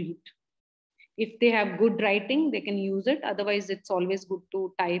can read. If they have good writing, they can use it. Otherwise, it's always good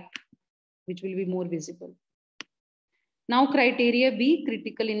to type, which will be more visible. Now, criteria B,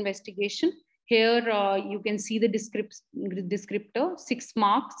 critical investigation. Here, you can see the descriptor, 6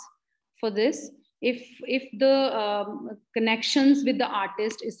 marks for this. If the connections with the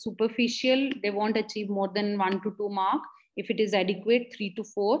artist is superficial, they won't achieve more than 1 to 2 mark. If it is adequate, 3 to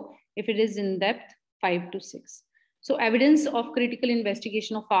 4. If it is in depth, 5 to 6. So evidence of critical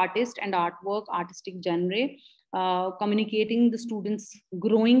investigation of artist and artwork, artistic genre. communicating the students'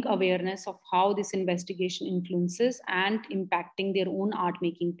 growing awareness of how this investigation influences and impacting their own art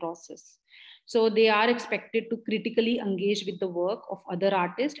making process. So they are expected to critically engage with the work of other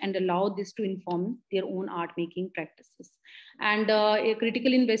artists and allow this to inform their own art making practices. And a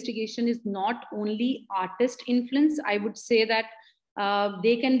critical investigation is not only artist influence. I would say that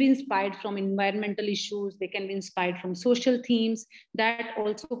they can be inspired from environmental issues, they can be inspired from social themes. That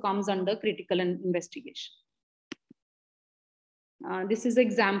also comes under critical investigation. This is an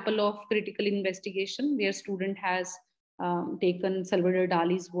example of critical investigation where student has taken Salvador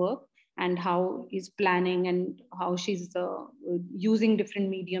Dali's work and how he's planning and how she's using different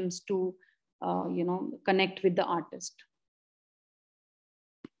mediums to connect with the artist.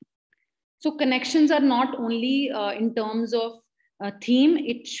 So connections are not only in terms of theme,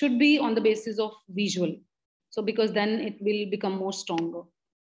 it should be on the basis of visual. So because then it will become more stronger.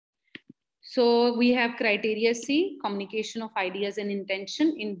 So we have criteria C, communication of ideas and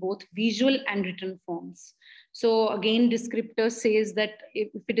intention in both visual and written forms. So again, descriptor says that if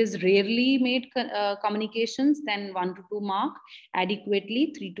it is rarely made communications, then 1 to 2 mark,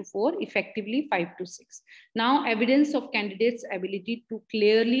 adequately 3 to 4, effectively 5 to 6. Now, evidence of candidates' ability to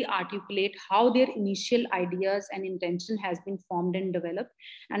clearly articulate how their initial ideas and intention has been formed and developed,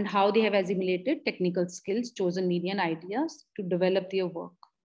 and how they have assimilated technical skills, chosen media and ideas to develop their work.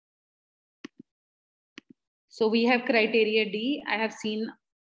 So we have criteria D. I have seen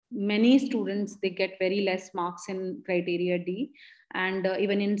many students, they get very less marks in criteria D. And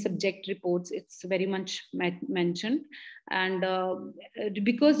even in subject reports, it's very much mentioned. And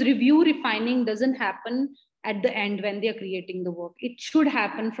because review refining doesn't happen at the end when they're creating the work. It should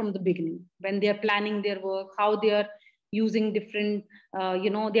happen from the beginning, when they're planning their work, how they're using different,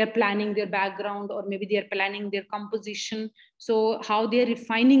 they're planning their background, or maybe they're planning their composition. So how they're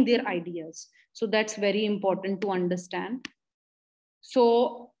refining their ideas. So that's very important to understand.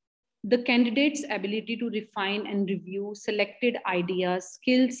 So the candidate's ability to refine and review selected ideas,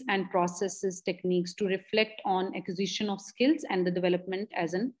 skills, and processes, techniques to reflect on acquisition of skills and the development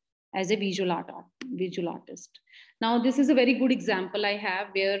as a visual artist. Now, this is a very good example I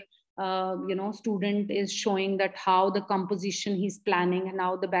have where student is showing that how the composition he's planning and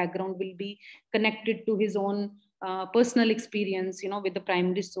how the background will be connected to his own personal experience, with the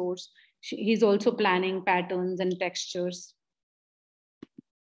primary source. He's also planning patterns and textures.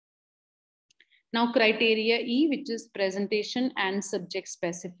 Now, criteria E, which is presentation and subject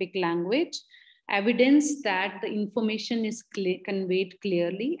specific language, evidence that the information is conveyed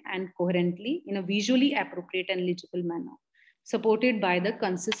clearly and coherently in a visually appropriate and legible manner, supported by the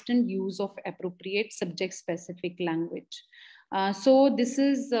consistent use of appropriate subject specific language. So this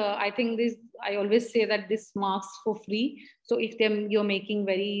is, I think this, I always say that this marks for free. So if you're making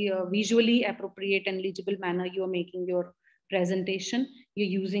very visually appropriate and legible manner, you're making your presentation, you're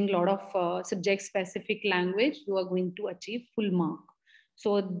using a lot of subject specific language, you are going to achieve full mark.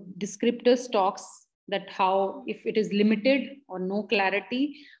 So descriptors talks that how, if it is limited or no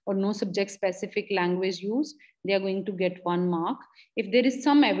clarity or no subject specific language use, they are going to get 1 mark. If there is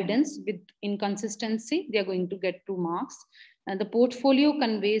some evidence with inconsistency, they are going to get 2 marks. And the portfolio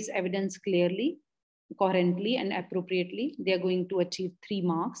conveys evidence clearly, coherently, and appropriately, they are going to achieve 3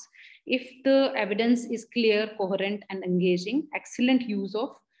 marks. If the evidence is clear, coherent, and engaging, excellent use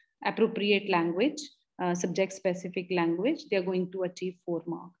of appropriate language, subject specific language, they are going to achieve 4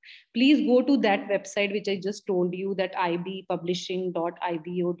 marks. Please go to that website which I just told you, that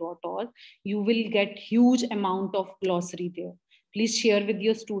ibpublishing.ibo.org. You will get huge amount of glossary there. Please share with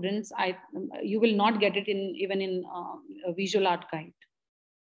your students. You will not get it even in a visual art guide.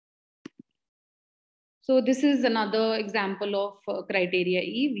 So this is another example of criteria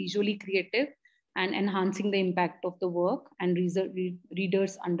E, visually creative and enhancing the impact of the work and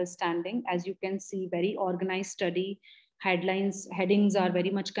readers' understanding. As you can see, very organized study. Headings are very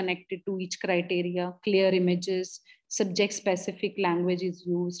much connected to each criteria, clear images, subject specific language is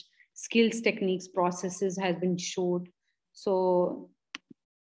used, skills, techniques, processes has been showed. So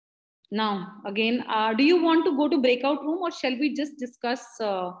now again, do you want to go to breakout room, or shall we just discuss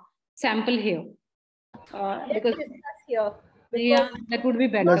sample here? Let's discuss here. Yeah, that would be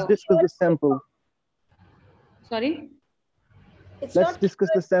better. Let's discuss the sample. Sorry? Let's discuss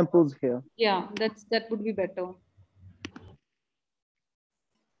the samples here. Yeah, that would be better.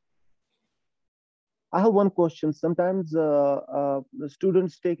 I have one question. Sometimes the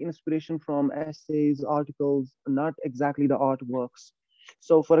students take inspiration from essays, articles, not exactly the artworks.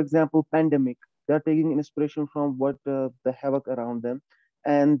 So for example, pandemic, they're taking inspiration from what the havoc around them.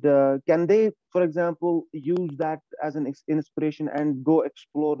 And can they, for example, use that as an inspiration and go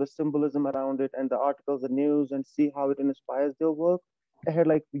explore the symbolism around it and the articles, the news, and see how it inspires their work ahead,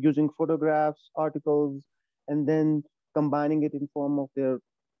 like using photographs, articles, and then combining it in form of their,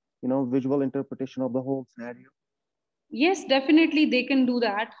 visual interpretation of the whole scenario? Yes, definitely they can do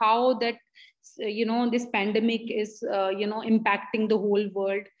that. How that, this pandemic is, impacting the whole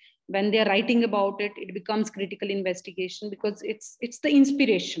world. When they're writing about it, it becomes critical investigation because it's the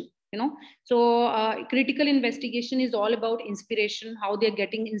inspiration, So critical investigation is all about inspiration, how they're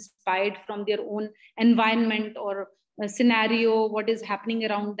getting inspired from their own environment or a scenario, what is happening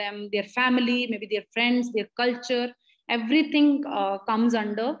around them, their family, maybe their friends, their culture. Everything comes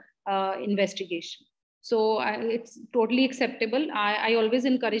under investigation. So it's totally acceptable. I always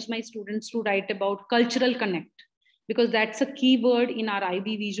encourage my students to write about cultural connect, because that's a key word in our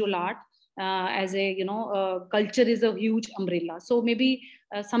IB visual art. As a, culture is a huge umbrella. So maybe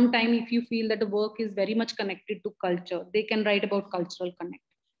sometime if you feel that the work is very much connected to culture, they can write about cultural connect,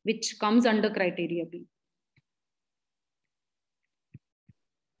 which comes under criteria B.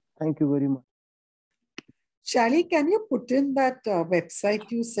 Thank you very much. Shally, can you put in that website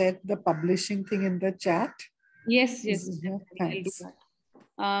you said, the publishing thing, in the chat? Yes. Thanks.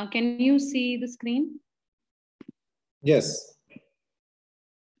 Can you see the screen? Yes.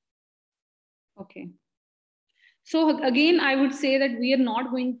 Okay. So again, I would say that we are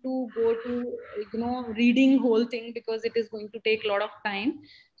not going to go to, reading whole thing because it is going to take a lot of time.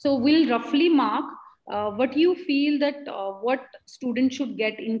 So we'll roughly mark what you feel that what students should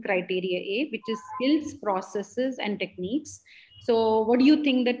get in criteria A, which is skills, processes, and techniques. So what do you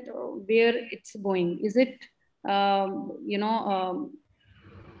think that where it's going? Is it, out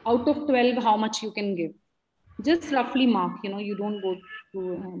of 12, how much you can give? Just roughly mark, you don't go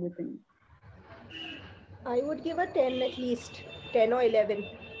through everything. I would give a 10 at least, 10 or 11,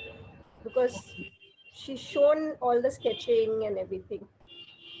 because she's shown all the sketching and everything.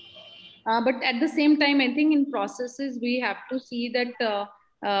 But at the same time, I think in processes, we have to see that,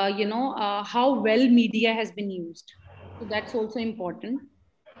 how well media has been used. So that's also important.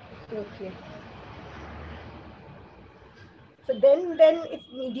 Okay. So then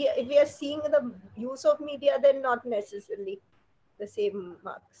if we are seeing the use of media, then not necessarily the same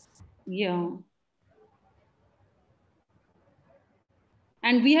marks. Yeah.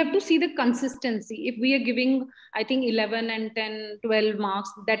 And we have to see the consistency. If we are giving, I think 11 and 10, 12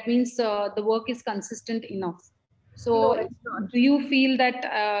 marks, that means the work is consistent enough. So no, it's not. Do you feel that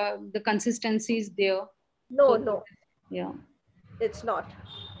the consistency is there? No, so, no. Yeah. It's not.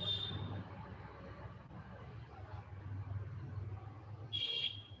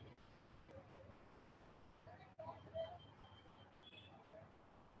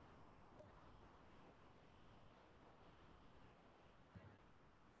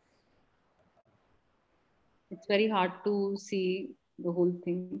 It's very hard to see the whole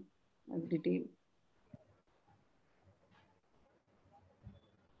thing as detail.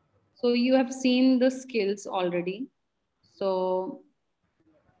 So you have seen the skills already. So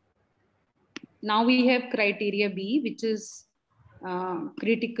now we have criteria B, which is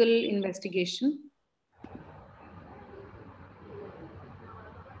critical investigation.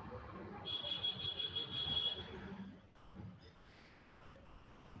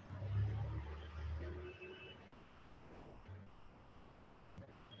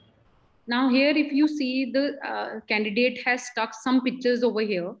 Now here, if you see the candidate has stuck some pictures over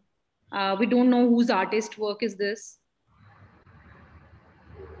here. We don't know whose artist work is this.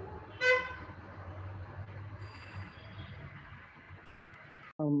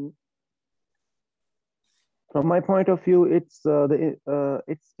 From my point of view, it's a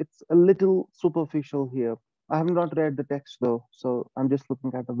little superficial here. I have not read the text though, so I'm just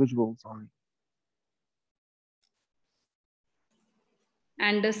looking at the visuals only.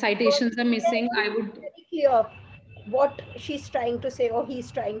 And the citations are missing. I would very clear what she's trying to say or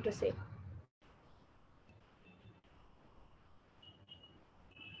he's trying to say.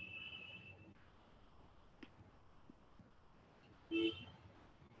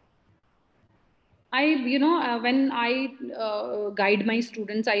 When I guide my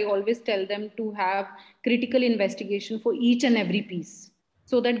students, I always tell them to have critical investigation for each and every piece,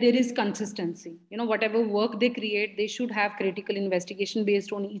 so that there is consistency. Whatever work they create, they should have critical investigation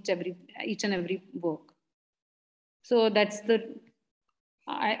based on each and every work. So that's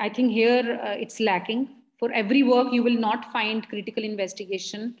I think here it's lacking. For every work, you will not find critical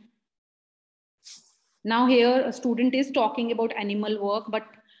investigation. Now here a student is talking about animal work, but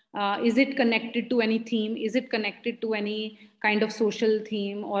is it connected to any theme? Is it connected to any kind of social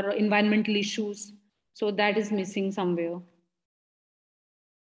theme or environmental issues? So that is missing somewhere.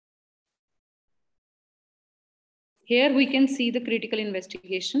 Here we can see the critical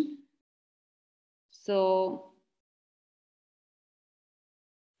investigation. So,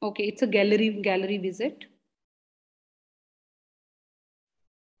 okay, it's a gallery visit.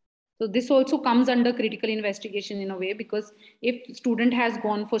 So this also comes under critical investigation in a way, because if student has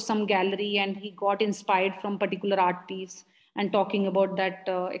gone for some gallery and he got inspired from particular art piece and talking about that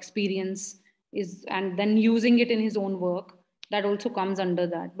experience is, and then using it in his own work, that also comes under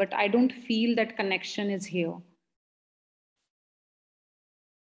that. But I don't feel that connection is here.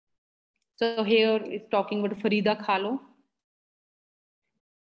 So here it's talking about Farida Khalo.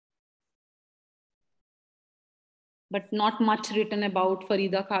 But not much written about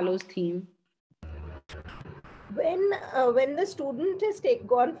Farida Khalo's theme. When the student has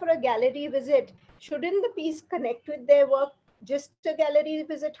gone for a gallery visit, shouldn't the piece connect with their work? Just a gallery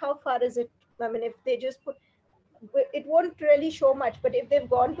visit, how far is it? I mean, if they just put, it won't really show much, but if they've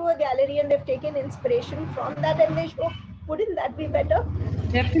gone to a gallery and they've taken inspiration from that and they show, wouldn't that be better?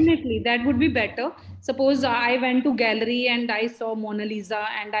 Definitely, that would be better. Suppose I went to gallery and I saw Mona Lisa,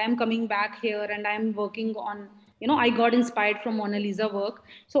 and I am coming back here and I am working on, I got inspired from Mona Lisa work.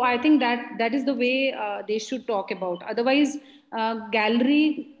 So I think that is the way they should talk about. Otherwise,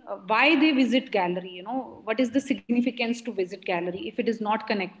 gallery, why they visit gallery? What is the significance to visit gallery if it is not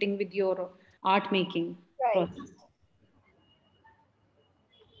connecting with your art making process?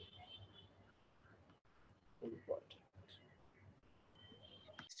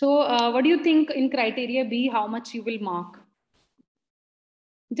 So what do you think in criteria B, how much you will mark?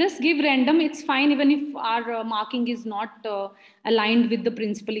 Just give random, it's fine even if our marking is not aligned with the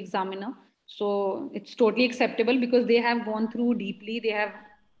principal examiner. So it's totally acceptable because they have gone through deeply, they have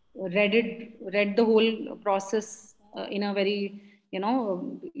read the whole process in a very,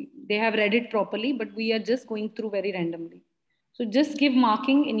 they have read it properly, but we are just going through very randomly. So just give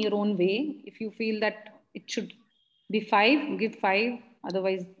marking in your own way. If you feel that it should be 5, give 5,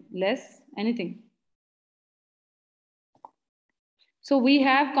 otherwise less, anything. So we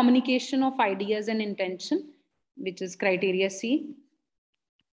have communication of ideas and intention, which is criteria C.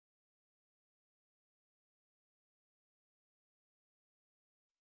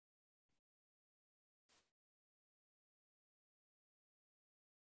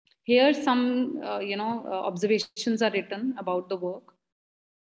 Here some, observations are written about the work,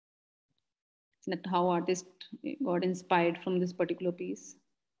 that how artist got inspired from this particular piece.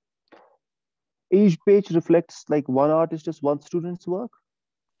 Each page reflects like one artist's, one student's work?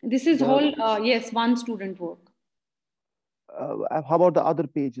 This is whole, yes, one student work. How about the other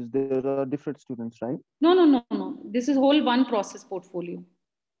pages? There are different students, right? No. This is whole one process portfolio.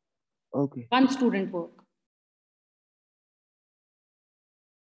 Okay. One student work.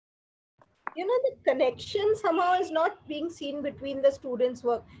 The connection somehow is not being seen between the students'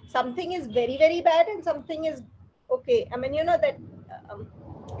 work. Something is very, very bad and something is okay. I mean, that,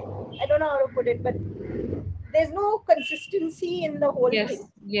 I don't know how to put it, but there's no consistency in the whole thing.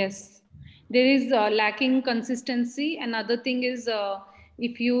 Yes. There is lacking consistency. Another thing is,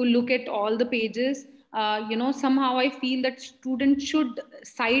 if you look at all the pages, somehow I feel that student should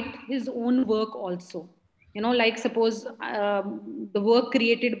cite his own work also. Like suppose the work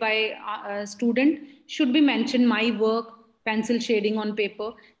created by a student should be mentioned, my work, pencil shading on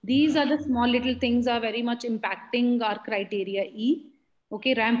paper. These are the small little things are very much impacting our criteria E.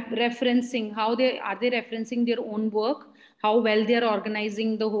 Okay, referencing, how they referencing their own work, how well they are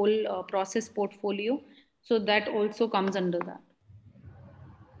organizing the whole process portfolio. So that also comes under that.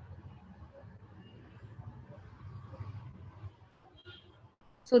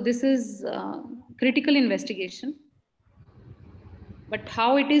 So this is critical investigation, but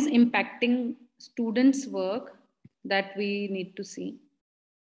how it is impacting students' work, that we need to see.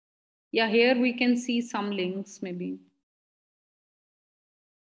 Yeah, here we can see some links maybe.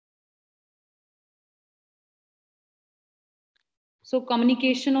 So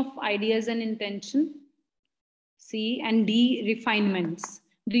communication of ideas and intention, C, and D, refinements.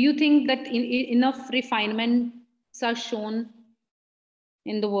 Do you think that enough refinements are shown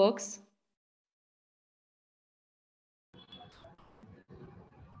in the works?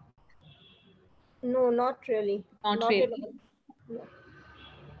 No, not really. Not really. No.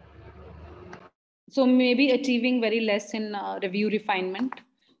 So maybe achieving very less in review refinement.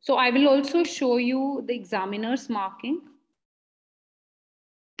 So I will also show you the examiner's marking.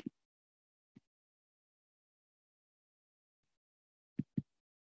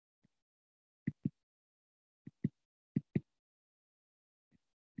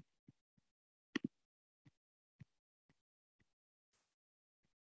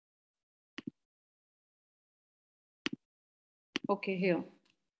 Okay, here.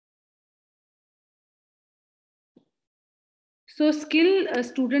 So skill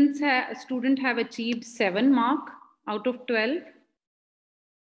student have achieved 7 mark out of 12.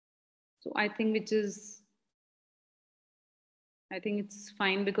 So I think it's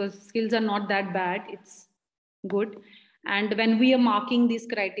fine because skills are not that bad. It's good. And when we are marking these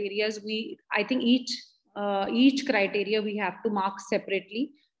criteria, I think each criteria we have to mark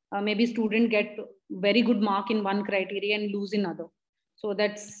separately. Maybe student get very good mark in one criteria and lose in other. So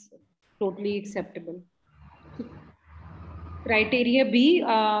that's totally acceptable. Criteria B,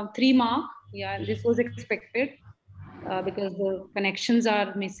 3 mark. Yeah, this was expected because the connections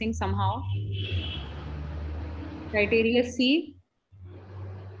are missing somehow. Criteria C,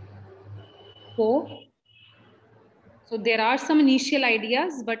 4. So there are some initial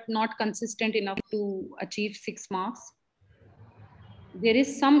ideas, but not consistent enough to achieve 6 marks. There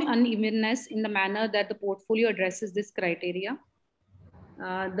is some unevenness in the manner that the portfolio addresses this criteria.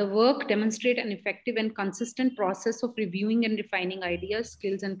 The work demonstrate an effective and consistent process of reviewing and refining ideas,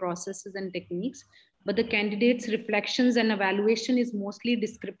 skills and processes and techniques, but the candidate's reflections and evaluation is mostly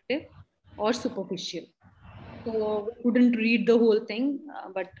descriptive or superficial. So we couldn't read the whole thing,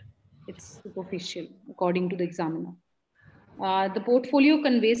 but it's superficial according to the examiner. The portfolio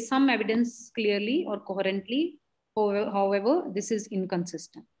conveys some evidence clearly or coherently. However, this is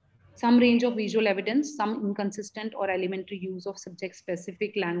inconsistent. Some range of visual evidence, some inconsistent or elementary use of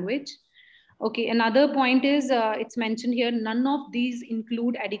subject-specific language. Okay, another point is, it's mentioned here, none of these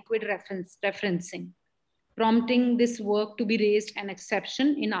include adequate referencing, prompting this work to be raised an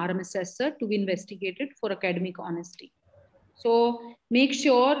exception in RM assessor to be investigated for academic honesty. So make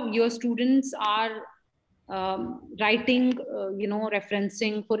sure your students are writing,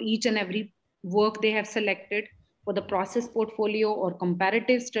 referencing for each and every work they have selected for the process portfolio or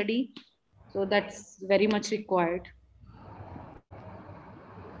comparative study. So that's very much required.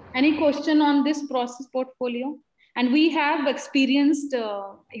 Any question on this process portfolio? And we have experienced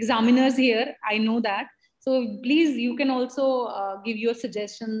examiners here, I know that. So please, you can also give your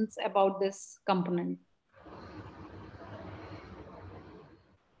suggestions about this component.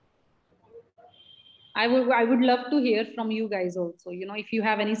 I would love to hear from you guys also. If you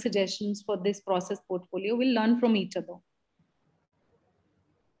have any suggestions for this process portfolio, we'll learn from each other.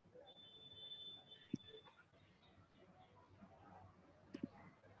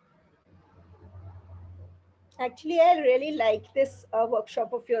 Actually, I really like this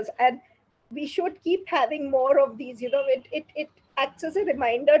workshop of yours, and we should keep having more of these. It acts as a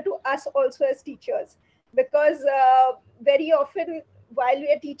reminder to us also as teachers, because very often while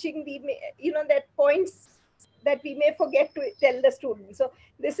we are teaching, we may, that points that we may forget to tell the students. So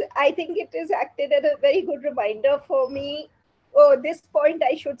this, I think it is acted as a very good reminder for me. Oh, this point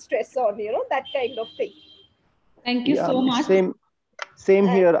I should stress on, that kind of thing. Thank you so much. Same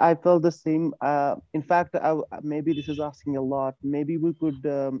here. I felt the same. In fact, maybe this is asking a lot. Maybe we could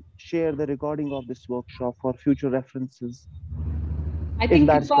share the recording of this workshop for future references. I think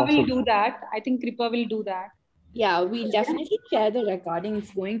Kripa will do that. Yeah, we'll definitely share the recording.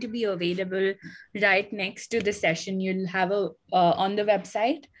 It's going to be available right next to the session. You'll have on the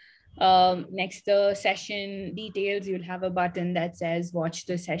website, next to the session details, you'll have a button that says watch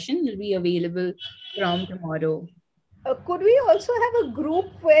the session. It'll be available from tomorrow. Could we also have a group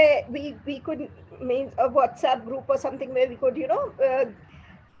where we could, means a WhatsApp group or something where we could,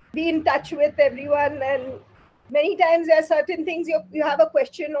 be in touch with everyone? And many times there are certain things you have a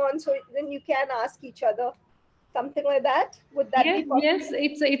question on, so then you can ask each other. Something like that. Would that be possible? Yes,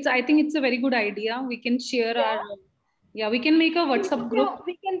 it's. I think it's a very good idea. We can share we can make a WhatsApp group.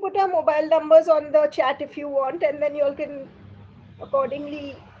 We can put our mobile numbers on the chat if you want, and then you all can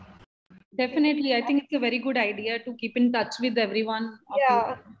accordingly. Definitely, I think it's a very good idea to keep in touch with everyone.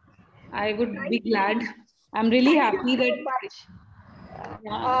 Yeah, I would be glad. I'm really happy that.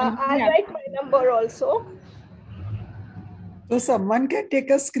 I'll write my number also. So someone can take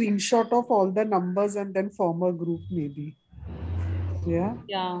a screenshot of all the numbers and then form a group, maybe. Yeah.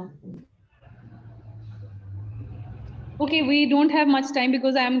 Yeah. Okay, we don't have much time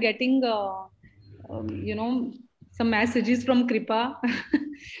because I am getting, some messages from Kripa.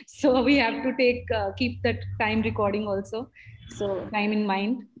 So we have to keep that time recording also. So time in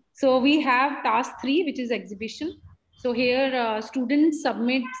mind. So we have task 3, which is exhibition. So here students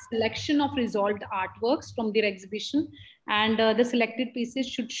submit selection of resolved artworks from their exhibition, and the selected pieces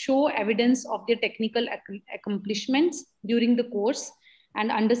should show evidence of their technical accomplishments during the course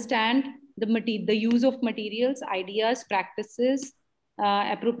and understand the use of materials, ideas, practices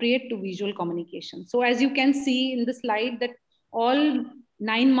appropriate to visual communication. So as you can see in the slide that all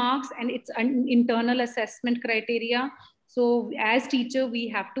 9 marks, and it's an internal assessment criteria. So as teacher, we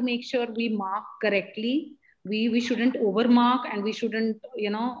have to make sure we mark correctly We shouldn't overmark, and we shouldn't,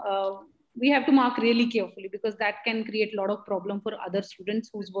 we have to mark really carefully, because that can create a lot of problem for other students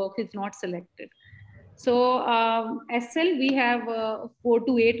whose work is not selected. So SL, we have 4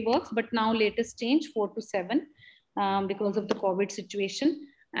 to 8 works, but now latest change 4 to 7 because of the COVID situation,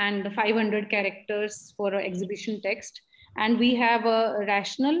 and 500 characters for exhibition text. And we have a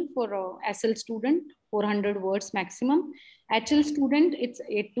rational for SL student, 400 words maximum. HL student, it's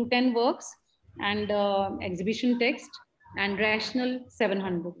 8 to 10 works, and exhibition text, and rational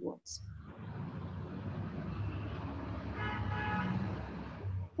 700 words.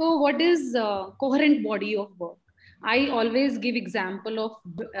 So what is coherent body of work? I always give example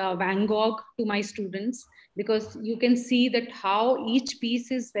of Van Gogh to my students, because you can see that how each piece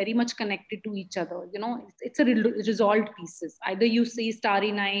is very much connected to each other. It's a resolved pieces. Either you see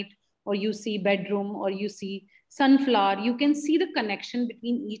Starry Night, or you see bedroom, or you see sunflower. You can see the connection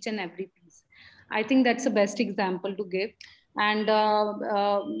between each and every piece. I think that's the best example to give. And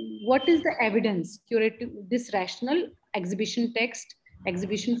what is the evidence? Curative, this rational, exhibition text,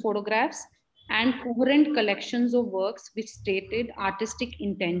 exhibition photographs, and coherent collections of works which stated artistic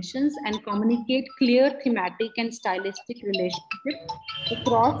intentions and communicate clear thematic and stylistic relationship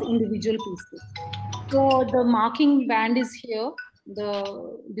across individual pieces. So the marking band is here,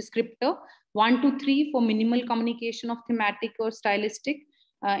 the descriptor, 1 to 3 for minimal communication of thematic or stylistic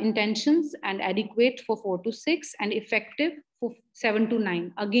intentions, and adequate for 4 to 6, and effective for 7 to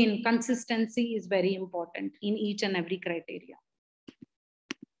 9. Again, consistency is very important in each and every criteria.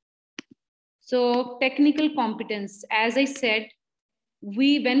 So technical competence, as I said,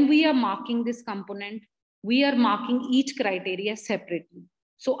 when we are marking this component, we are marking each criteria separately.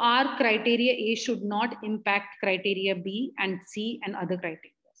 So our criteria A should not impact criteria B and C and other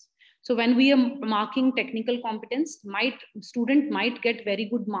criteria. So when we are marking technical competence, student might get very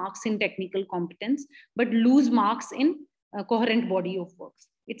good marks in technical competence, but lose marks in coherent body of works.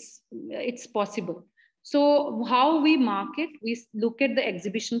 It's possible. So how we mark it, we look at the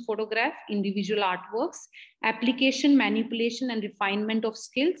exhibition photograph, individual artworks, application, manipulation, and refinement of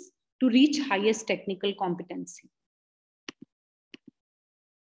skills to reach highest technical competency.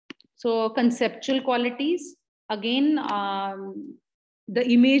 So conceptual qualities, again, the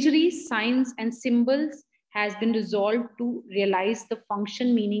imagery, signs, and symbols has been resolved to realize the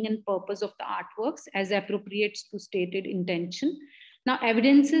function, meaning, and purpose of the artworks as appropriate to stated intention. Now,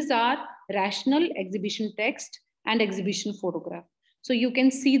 evidences are rational, exhibition text, and exhibition photograph. So you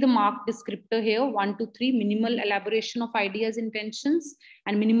can see the marked descriptor here, 1 to 3, minimal elaboration of ideas, intentions,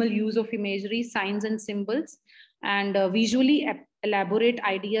 and minimal use of imagery, signs, and symbols, and visually elaborate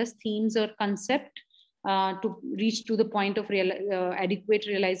ideas, themes, or concept to reach to the point of adequate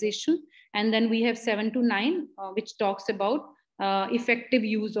realization. And then we have 7 to 9, which talks about effective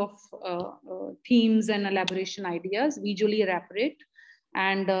use of themes and elaboration ideas, visually elaborate,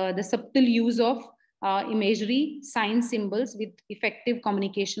 and the subtle use of imagery, signs, symbols with effective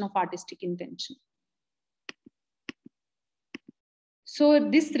communication of artistic intention. So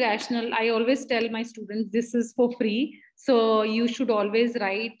this rational, I always tell my students, this is for free. So you should always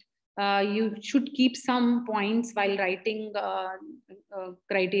write, you should keep some points while writing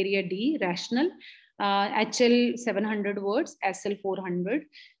criteria D, rational, HL 700 words, SL 400.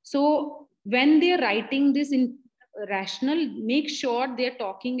 So when they're writing this in rational, make sure they're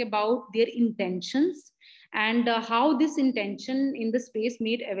talking about their intentions and how this intention in the space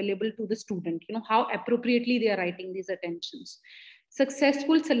made available to the student, how appropriately they are writing these attentions.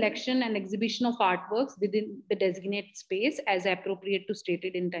 Successful selection and exhibition of artworks within the designated space as appropriate to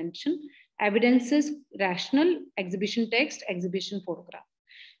stated intention. Evidences, rational, exhibition text, exhibition photograph.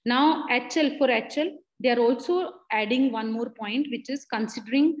 Now, HL, for HL, they are also adding one more point, which is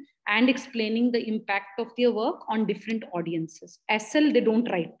considering and explaining the impact of their work on different audiences. SL, they don't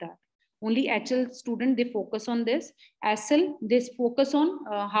write that. Only HL student, they focus on this. SL, they focus on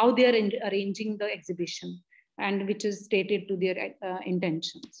how they are arranging the exhibition, and which is stated to their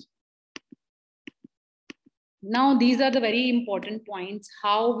intentions. Now, these are the very important points,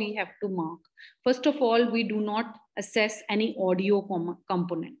 how we have to mark. First of all, we do not assess any audio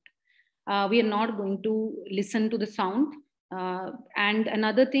component. We are not going to listen to the sound. And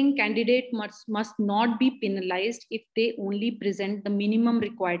another thing, candidate must not be penalized if they only present the minimum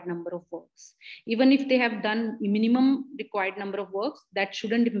required number of works. Even if they have done minimum required number of works, that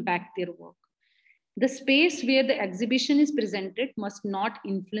shouldn't impact their work. The space where the exhibition is presented must not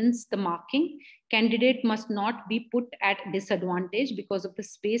influence the marking. Candidate must not be put at disadvantage because of the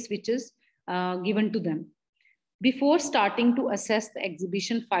space which is given to them. Before starting to assess the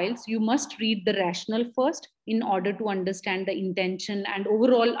exhibition files, you must read the rationale first in order to understand the intention and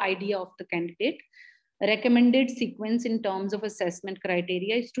overall idea of the candidate. A recommended sequence in terms of assessment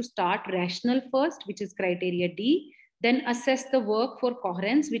criteria is to start rational first, which is criteria D, then assess the work for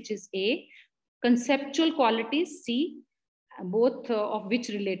coherence, which is A, conceptual qualities C, both of which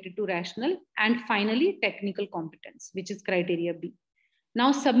related to rational, and finally technical competence, which is criteria B.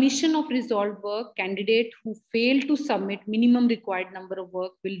 Now, submission of resolved work, candidate who fail to submit minimum required number of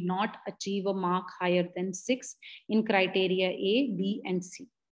work will not achieve a mark higher than 6 in criteria A, B, and C.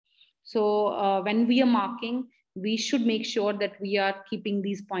 So when we are marking, we should make sure that we are keeping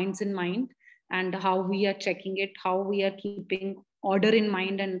these points in mind and how we are checking it, how we are keeping order in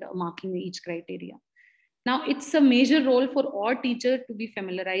mind and marking each criteria. Now, it's a major role for all teachers to be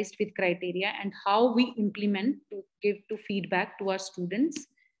familiarized with criteria and how we implement to give to feedback to our students.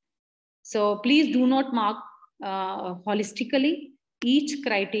 So please do not mark holistically. Each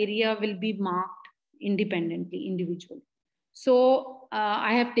criteria will be marked independently, individually. So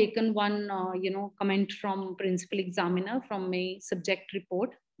I have taken one, comment from principal examiner from my subject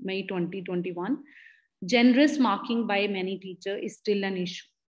report, May 2021. Generous marking by many teachers is still an issue.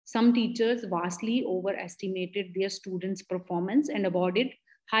 Some teachers vastly overestimated their students' performance and awarded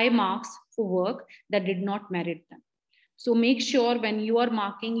high marks for work that did not merit them. So make sure when you are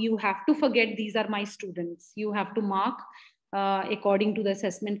marking, you have to forget these are my students. You have to mark according to the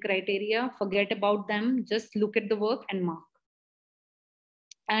assessment criteria, forget about them, just look at the work and mark.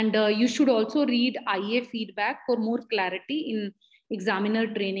 And you should also read IA feedback for more clarity in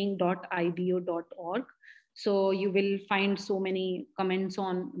examinertraining.ibo.org. So you will find so many comments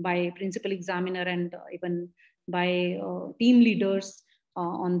on by principal examiner and even by team leaders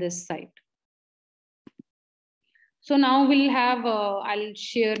on this site. So now we'll have, I'll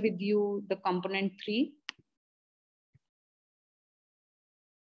share with you the component 3.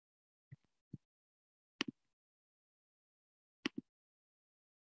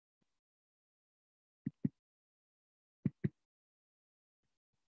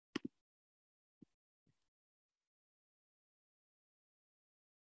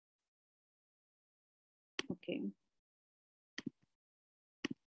 Okay.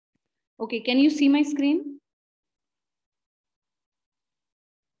 Okay, can you see my screen?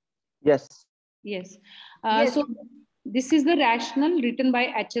 Yes. Yes. Yes. So this is the rationale written by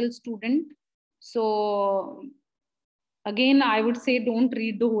HL student. So again, I would say don't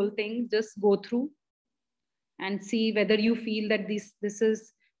read the whole thing, just go through and see whether you feel that this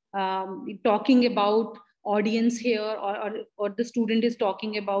is talking about audience here, or the student is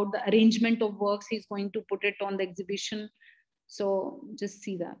talking about the arrangement of works he's going to put it on the exhibition. So just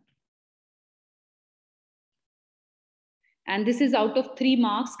see that. And this is out of 3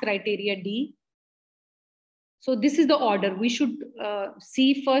 marks, criteria D. So this is the order. We should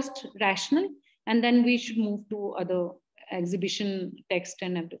see first rational, and then we should move to other exhibition text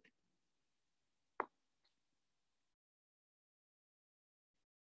and everything.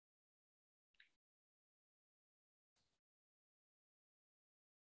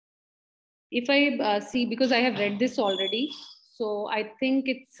 If I see, because I have read this already, so I think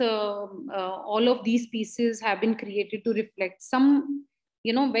it's all of these pieces have been created to reflect some,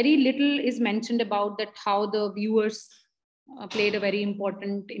 very little is mentioned about that, how the viewers played a very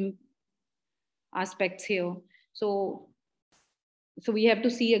important aspects here. So we have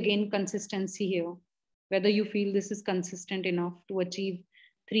to see again consistency here, whether you feel this is consistent enough to achieve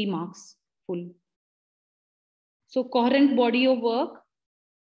 3 marks full. So coherent body of work,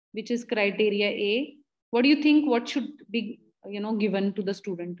 which is criteria A. What do you think? What should be, given to the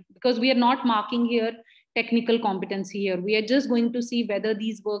student? Because we are not marking here technical competency here. We are just going to see whether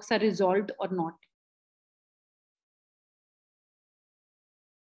these works are resolved or not.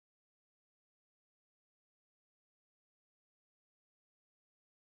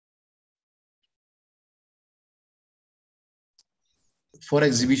 For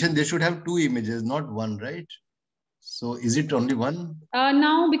exhibition, they should have 2 images, not 1, right? So is it only 1?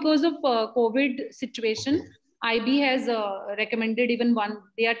 Now, because of COVID situation, Okay. IB has recommended even 1.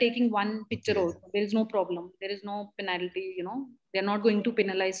 They are taking 1 picture Okay. also. There is no problem. There is no penalty, They're not going to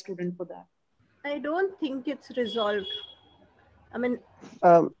penalize student for that. I don't think it's resolved. I mean,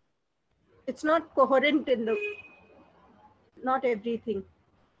 it's not coherent in not everything.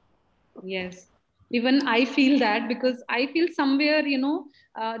 Yes. Even I feel that, because I feel somewhere,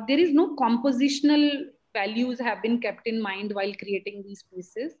 there is no compositional values have been kept in mind while creating these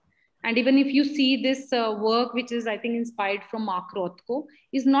pieces. And even if you see this work, which is, I think, inspired from Mark Rothko,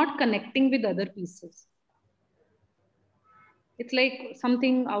 is not connecting with other pieces. It's like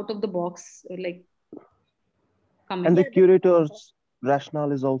something out of the box, like coming. And the curator's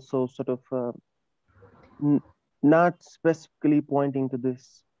rationale is also sort of not specifically pointing to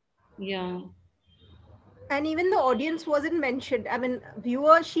this. Yeah. And even the audience wasn't mentioned. I mean,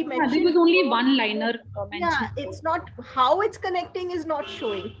 viewer, she mentioned. There was only one liner mentioned. Yeah, it's not, how it's connecting is not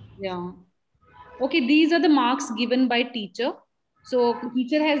showing. Yeah. Okay, these are the marks given by teacher. So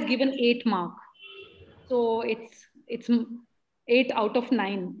teacher has given 8 mark. So it's 8 out of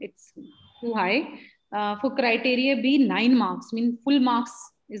 9. It's too high. For criteria B, 9 marks, mean full marks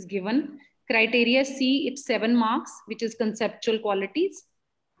is given. Criteria C, it's 7 marks, which is conceptual qualities.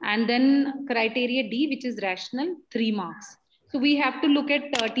 And then criteria D, which is rational, 3 marks. So we have to look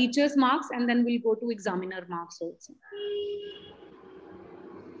at teacher's marks, and then we'll go to examiner marks also.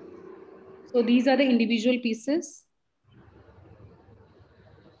 So these are the individual pieces.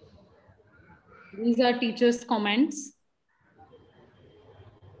 These are teachers' comments.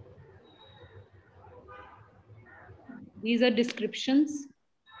 These are descriptions.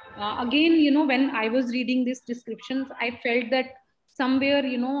 Again, you know, when I was reading these descriptions, I felt that somewhere,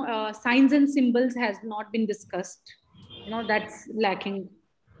 you know, signs and symbols has not been discussed. You know, that's lacking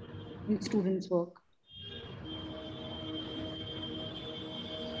in students' work.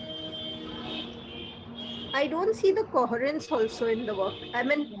 I don't see the coherence also in the work. I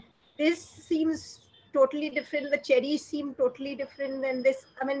mean, this seems totally different. The cherries seem totally different than this.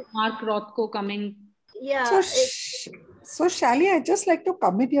 I mean, Mark Rothko coming. Yeah. So Shally, I just like to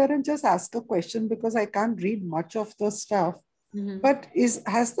come in here and just ask a question because I can't read much of the stuff. But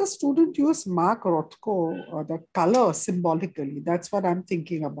has the student used Mark Rothko or the color symbolically? That's what I'm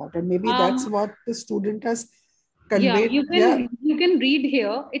thinking about. And maybe that's what the student has conveyed. You can read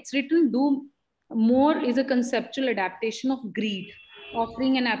here. It's written, do more is a conceptual adaptation of greed,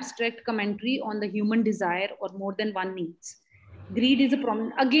 offering an abstract commentary on the human desire or more than one needs. Greed is a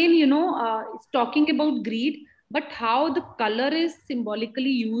prominent, again, you know, it's talking about greed, but how the color is symbolically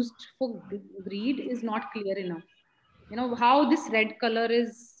used for greed is not clear enough. You know, how this red color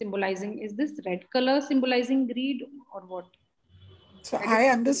is symbolizing, is this red color symbolizing greed or what? So I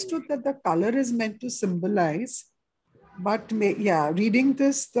understood that the color is meant to symbolize, but reading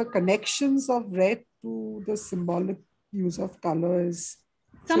this, the connections of red to the symbolic use of color is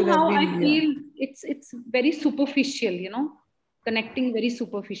somehow I feel it's very superficial, you know, connecting very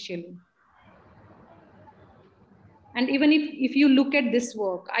superficially. And even if you look at this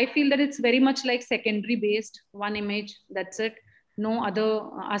work, I feel that it's very much like secondary based, one image, that's it. No other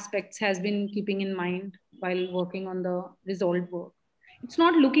aspects has been keeping in mind while working on the resolved work. It's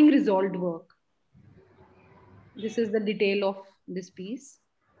not looking resolved work. This is the detail of this piece.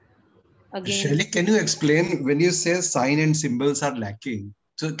 Again, Shally, can you explain when you say sign and symbols are lacking?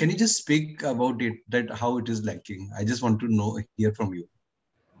 So can you just speak about it, that how it is lacking? I just want to hear from you.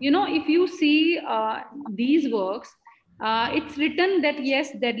 You know, if you see these works, it's written that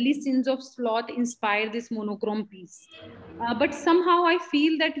yes, deadly sins of sloth inspire this monochrome piece. But somehow I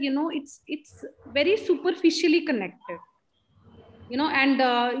feel that, you know, it's very superficially connected. You know,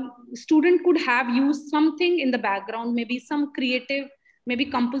 and student could have used something in the background, maybe some creative, maybe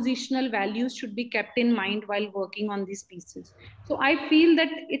compositional values should be kept in mind while working on these pieces. So I feel that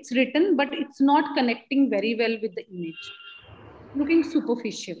it's written, but it's not connecting very well with the image, looking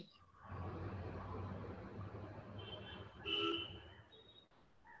superficial.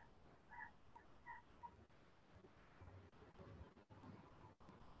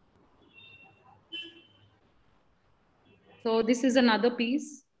 So this is another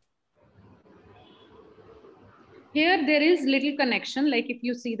piece. Here there is little connection, like if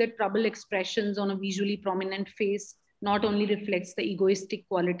you see the trouble expressions on a visually prominent face, not only reflects the egoistic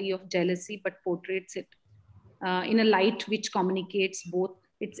quality of jealousy, but portrays it in a light which communicates both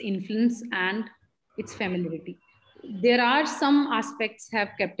its influence and its familiarity. There are some aspects have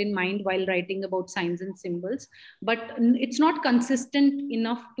kept in mind while writing about signs and symbols, but it's not consistent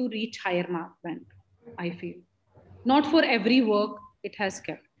enough to reach higher mark band, I feel. Not for every work it has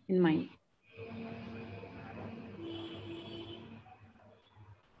kept in mind.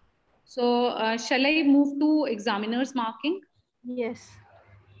 So shall I move to examiner's marking? Yes.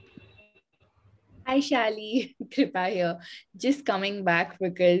 Hi, Shally. Kripa here. Just coming back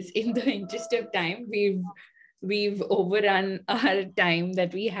because in the interest of time, we've overrun our time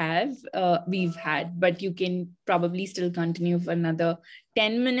that we've had, but you can probably still continue for another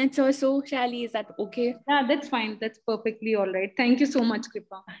 10 minutes or so. Shally, is that okay? Yeah, that's fine. That's perfectly all right. Thank you so much,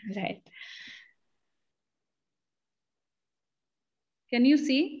 Kripa. Right. Can you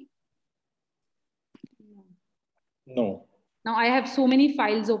see? No. Now I have so many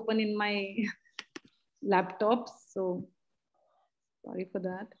files open in my laptop, so sorry for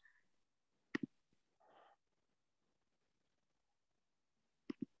that.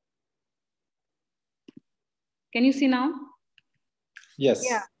 Can you see now? Yes.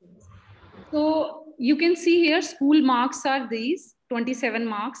 Yeah. So you can see here school marks are these 27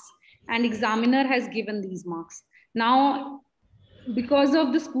 marks and examiner has given these marks. Now, because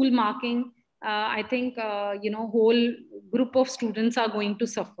of the school marking, I think, whole group of students are going to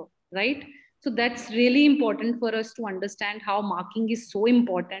suffer, right? So that's really important for us to understand how marking is so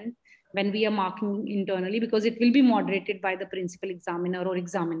important when we are marking internally, because it will be moderated by the principal examiner or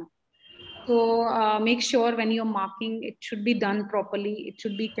examiner. So make sure when you're marking, it should be done properly. It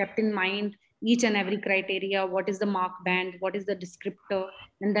should be kept in mind each and every criteria. What is the mark band? What is the descriptor?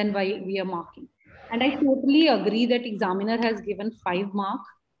 And then why we are marking. And I totally agree that examiner has given 5 marks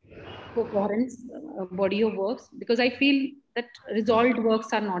for parents' body of works, because I feel that resolved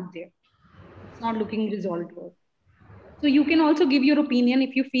works are not there. It's not looking resolved work. So you can also give your opinion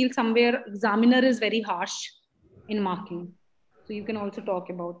if you feel somewhere examiner is very harsh in marking. So you can also talk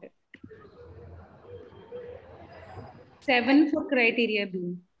about it. 7 for criteria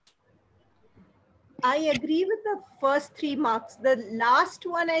B. I agree with the first 3 marks. The last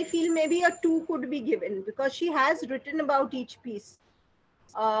one, I feel maybe a 2 could be given because she has written about each piece.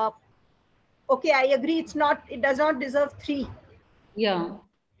 Okay, I agree. It does not deserve 3. Yeah.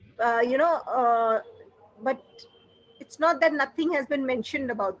 But it's not that nothing has been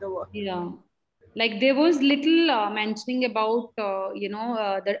mentioned about the work. Yeah. Like there was little mentioning about,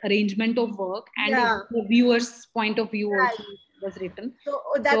 the arrangement of work and the viewer's point of view also was written. So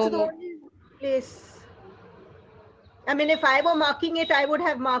that's the only place. I mean, if I were marking it, I would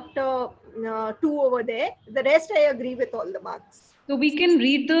have marked 2 over there. The rest, I agree with all the marks. So we can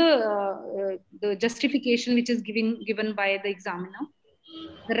read the justification which is given by the examiner.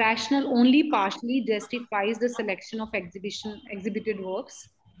 The rationale only partially justifies the selection of exhibited works.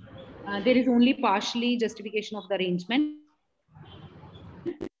 There is only partially justification of the arrangement.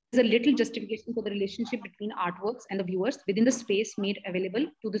 There's a little justification for the relationship between artworks and the viewers within the space made available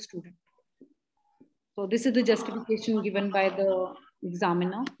to the student. So this is the justification given by the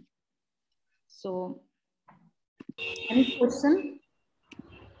examiner. So, any question?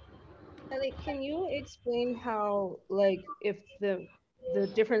 Can you explain how, like, if the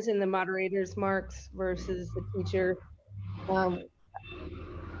difference in the moderator's marks versus the teacher,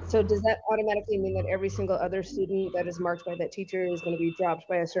 so does that automatically mean that every single other student that is marked by that teacher is going to be dropped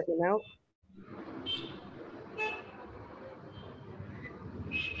by a certain amount?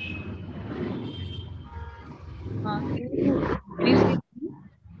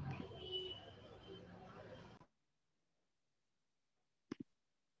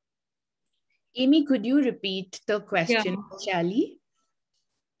 Amy, could you repeat the question, Shally?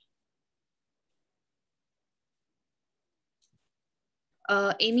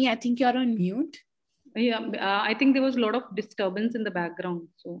 Amy, I think you're on mute. Yeah, I think there was a lot of disturbance in the background.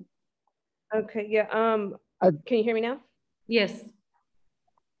 So, okay, yeah. Can you hear me now? Yes.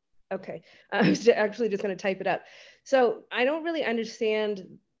 Okay, I was actually just going to type it up. So I don't really understand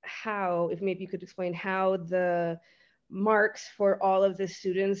how, if maybe you could explain how the marks for all of the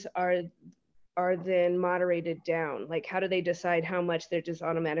students are then moderated down. Like, how do they decide how much they're just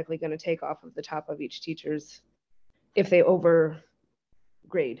automatically going to take off of the top of each teacher's if they overgrade?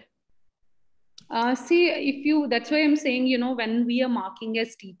 See, that's why I'm saying, when we are marking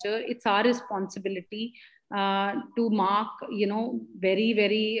as teacher, it's our responsibility to mark, very,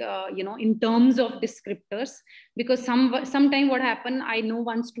 very, in terms of descriptors, because sometime what happened, I know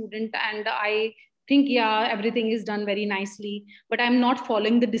one student and I think, yeah, everything is done very nicely, but I'm not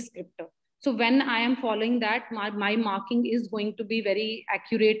following the descriptor. So when I am following that, my marking is going to be very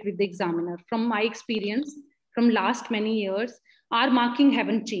accurate with the examiner. From my experience, from last many years, our marking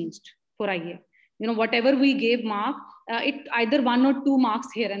haven't changed for a year. Whatever we gave mark, it either 1 or 2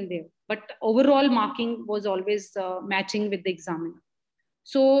 marks here and there, but overall marking was always matching with the examiner.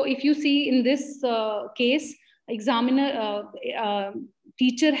 So if you see in this case, examiner,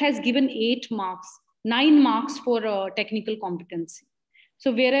 teacher has given 8 marks, 9 marks for technical competency.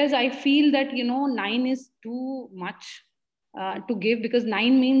 So whereas I feel that, 9 is too much to give, because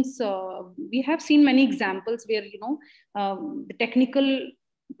 9 means we have seen many examples where, the technical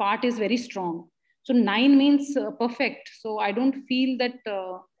part is very strong. So 9 means perfect. So I don't feel that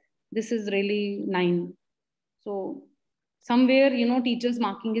this is really 9. So somewhere, teachers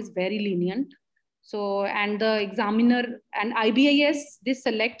marking is very lenient. So, and the examiner and IBIS, they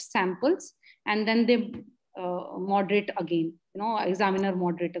select samples and then they moderate again, examiner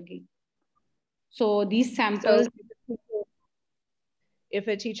moderate again. So these samples. So if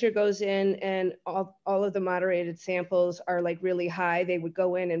a teacher goes in and all of the moderated samples are like really high, they would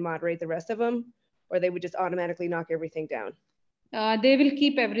go in and moderate the rest of them, or they would just automatically knock everything down? They will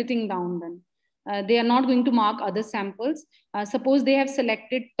keep everything down then. They are not going to mark other samples. Suppose they have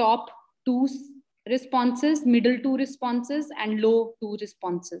selected top 2 responses, middle 2 responses, and low 2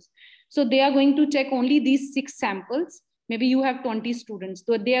 responses. So they are going to check only these 6 samples. Maybe you have 20 students,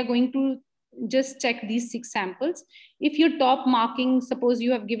 so they are going to just check these 6 samples. If your top marking, suppose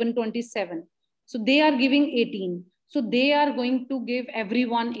you have given 27, so they are giving 18. So they are going to give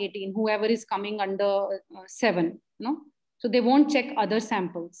everyone 18, whoever is coming under 7, no? So they won't check other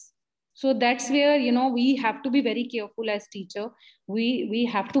samples. So that's where, you know, we have to be very careful as teacher. We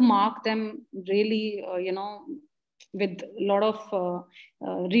have to mark them really, you know, with a lot of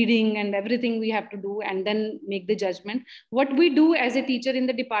reading and everything we have to do, and then make the judgment. What we do as a teacher in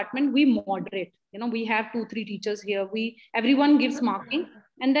the department, we moderate. You know, we have 2-3 teachers here. Everyone gives marking,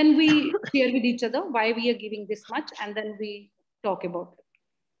 and then we share with each other why we are giving this much, and then we talk about it.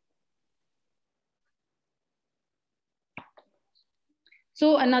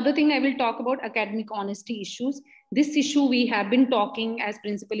 So another thing I will talk about, academic honesty issues. This issue we have been talking as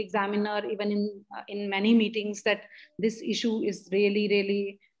principal examiner, even in many meetings, that this issue is really,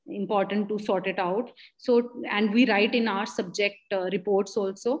 really important to sort it out. So, and we write in our subject reports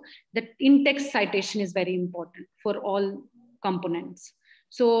also that in-text citation is very important for all components.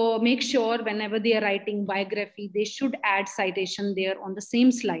 So make sure whenever they are writing biography, they should add citation there on the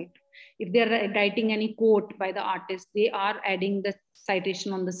same slide. If they're writing any quote by the artist, they are adding the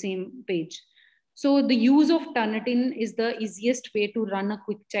citation on the same page. So the use of Turnitin is the easiest way to run a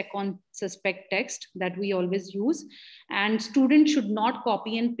quick check on suspect text that we always use. And students should not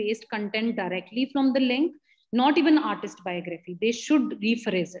copy and paste content directly from the link, not even artist biography. They should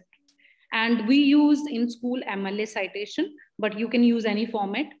rephrase it. And we use in school MLA citation, but you can use any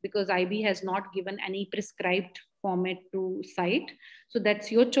format because IB has not given any prescribed format to cite. So that's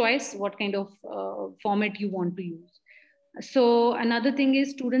your choice, what kind of format you want to use. So another thing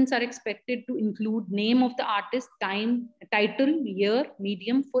is students are expected to include name of the artist, time, title, year,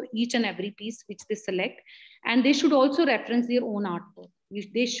 medium for each and every piece which they select. And they should also reference their own artwork.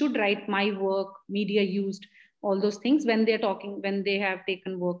 They should write my work, media used, all those things when they're talking, when they have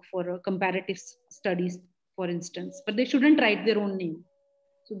taken work for comparative studies, for instance, but they shouldn't write their own name.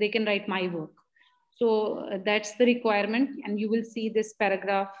 So they can write my work. So that's the requirement. And you will see this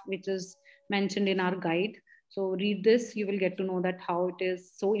paragraph, which is mentioned in our guide. So read this, you will get to know that how it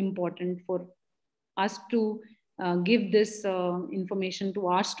is so important for us to give this information to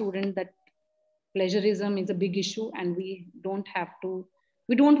our student, that plagiarism is a big issue, and we don't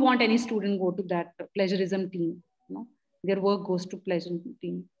want any student go to that plagiarism team. You know, their work goes to plagiarism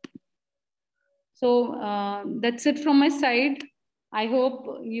team. So that's it from my side. I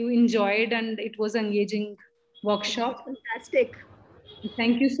hope you enjoyed and it was an engaging workshop. Fantastic.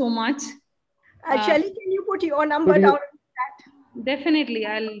 Thank you so much. Shally, can you put your number down in the chat? Definitely,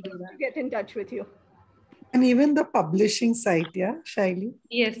 I'll do that. Get in touch with you. And even the publishing site, yeah, Shally?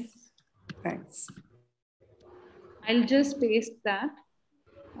 Yes. Thanks. I'll just paste that.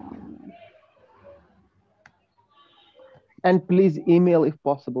 And please email if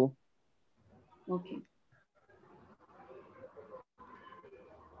possible. Okay.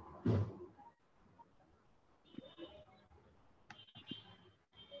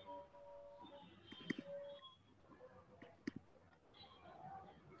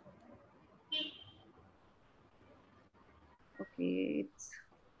 Okay.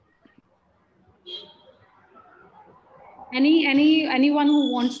 Anyone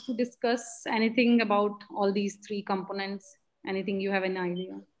who wants to discuss anything about all these 3 components? Anything you have an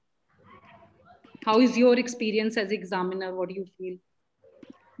idea? How is your experience as examiner? What do you feel?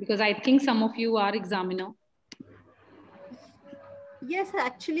 Because I think some of you are examiner. Yes,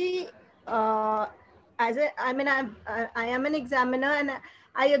 actually, I am an examiner, and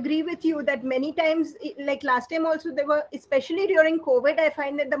I agree with you that many times, like last time also, there were, especially during COVID, I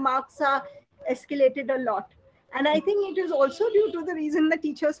find that the marks are escalated a lot. And I think it is also due to the reason the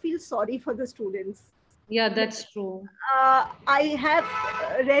teachers feel sorry for the students. Yeah, that's true. I have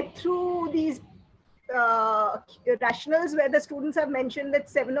read through these rationals where the students have mentioned that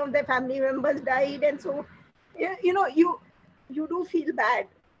 7 of their family members died. And so, you know, you do feel bad.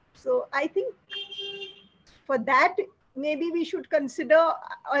 So I think for that, maybe we should consider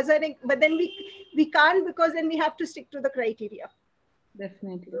but then we can't, because then we have to stick to the criteria.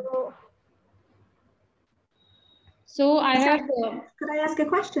 Definitely. So I have. Could I ask a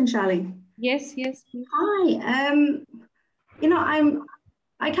question, Shally? Yes, yes. Please. Hi. You know,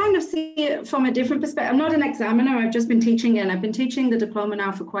 I kind of see it from a different perspective. I'm not an examiner. I've just been teaching, and I've been teaching the diploma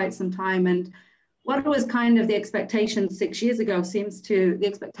now for quite some time. And what was kind of the expectations 6 years ago the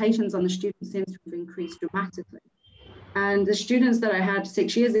expectations on the students seems to have increased dramatically. And the students that I had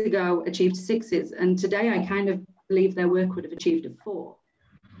 6 years ago achieved 6s, and today I kind of believe their work would have achieved a 4.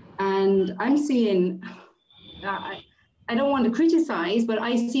 And I'm seeing, I don't want to criticize, but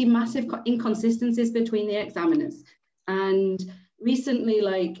I see massive inconsistencies between the examiners. And recently,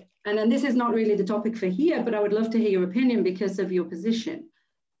 like, and then this is not really the topic for here, but I would love to hear your opinion because of your position.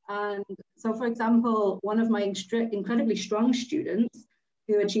 And so, for example, one of my incredibly strong students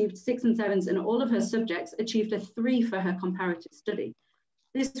who achieved 6 and 7s in all of her subjects achieved a 3 for her comparative study.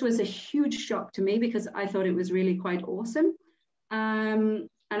 This was a huge shock to me because I thought it was really quite awesome.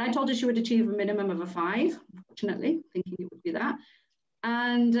 And I told her she would achieve a minimum of a 5, unfortunately, thinking it would be that.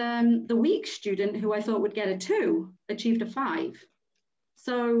 And the weak student, who I thought would get a 2, achieved a 5.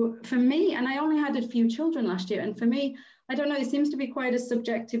 So for me, and I only had a few children last year, and for me, I don't know, it seems to be quite a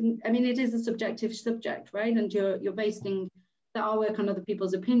subjective, I mean, it is a subjective subject, right? And you're basing the artwork on other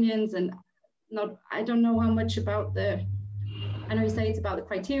people's opinions, and I don't know how much about I know you say it's about the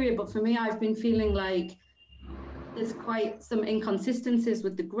criteria, but for me, I've been feeling like there's quite some inconsistencies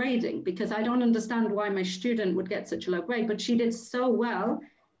with the grading, because I don't understand why my student would get such a low grade, but she did so well,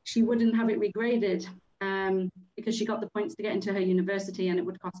 she wouldn't have it regraded because she got the points to get into her university and it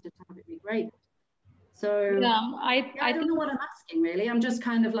would cost her to have it regraded. So yeah, I don't know what I'm asking really. I'm just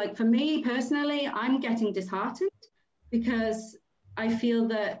kind of like, for me personally, I'm getting disheartened because I feel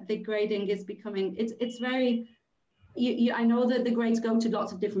that the grading is becoming, it's very, I know that the grades go to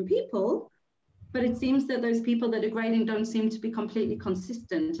lots of different people, but it seems that those people that are grading don't seem to be completely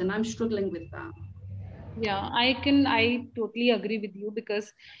consistent, and I'm struggling with that. Yeah, I totally agree with you,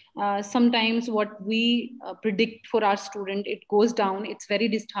 because sometimes what we predict for our student, it goes down. It's very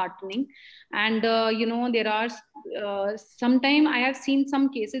disheartening. And, you know, there are sometimes I have seen some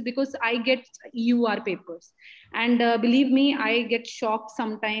cases, because I get EUR papers. And believe me, I get shocked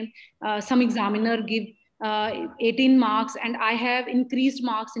sometimes. Some examiner give 18 marks and I have increased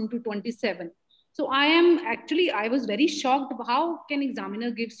marks into 27. So I was very shocked. How can examiner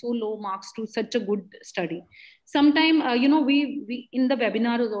give so low marks to such a good study? Sometime, you know, we in the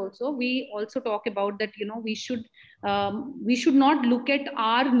webinars also, we also talk about that, you know, we should not look at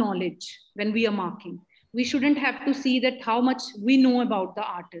our knowledge when we are marking. We shouldn't have to see that how much we know about the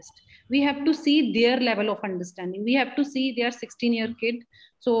artist. We have to see their level of understanding. We have to see their 16-year kid.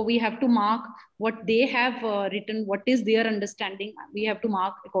 So we have to mark what they have written, what is their understanding. We have to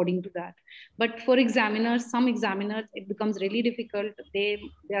mark according to that. But for examiners, some examiners, it becomes really difficult. They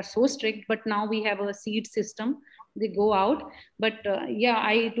are so strict, but now we have a seed system. They go out. But yeah,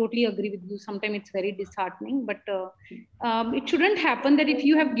 I totally agree with you. Sometimes it's very disheartening, but it shouldn't happen that if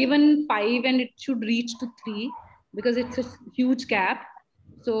you have given 5 and it should reach to 3, because it's a huge gap.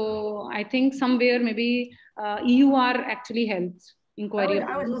 So I think somewhere maybe EUR actually helps.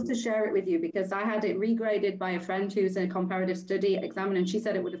 I would love to share it with you, because I had it regraded by a friend who's a comparative study examiner, and she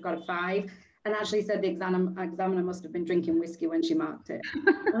said it would have got a 5, and actually said the examiner must have been drinking whiskey when she marked it.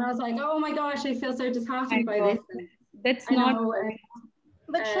 And I was like, oh my gosh, I feel so disheartened by this. That's not.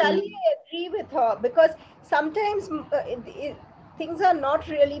 But Shally, I agree with her, because sometimes things are not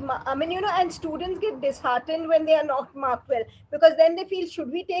really, I mean, you know, and students get disheartened when they are not marked well, because then they feel,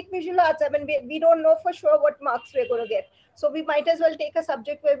 should we take visual arts? I mean, we don't know for sure what marks we're going to get. So we might as well take a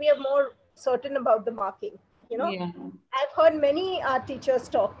subject where we are more certain about the marking, you know. Yeah. I've heard many art teachers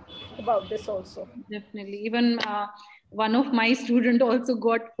talk about this also. Definitely. Even one of my student also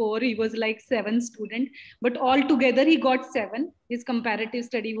got 4. He was like 7 student, but all together he got 7. His comparative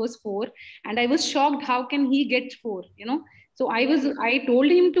study was 4. And I was shocked, how can he get 4, you know? So I told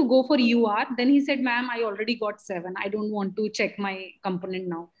him to go for UR. Then he said, ma'am, I already got 7. I don't want to check my component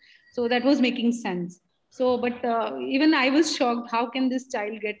now. So that was making sense. So, but even I was shocked, how can this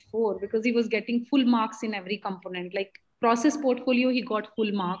child get 4? Because he was getting full marks in every component. Like process portfolio, he got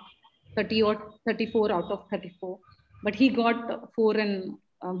full mark, 30 or 34 out of 34. But he got 4 in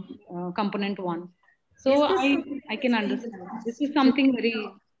component 1. So I can understand. This is something very...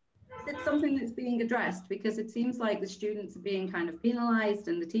 Is it something that's being addressed? Because it seems like the students are being kind of penalized,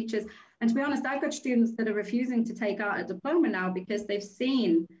 and the teachers. And to be honest, I've got students that are refusing to take art at diploma now because they've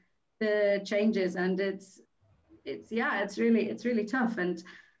seen the changes, and it's really tough. And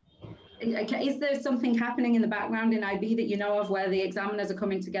is there something happening in the background in IB that you know of, where the examiners are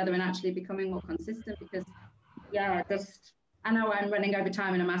coming together and actually becoming more consistent? Because yeah, I know I'm running over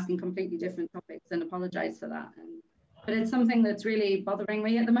time and I'm asking completely different topics, and apologize for that. But it's something that's really bothering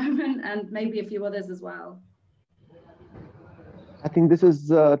me at the moment, and maybe a few others as well. I think this is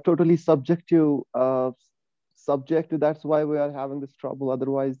totally subjective. That's why we are having this trouble.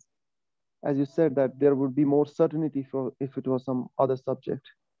 Otherwise, as you said, that there would be more certainty if it was some other subject.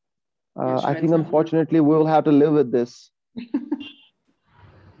 I think, unfortunately, we will have to live with this.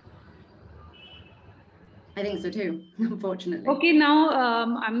 I think so too, unfortunately. Okay, now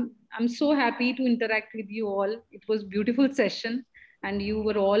I'm so happy to interact with you all. It was beautiful session, and you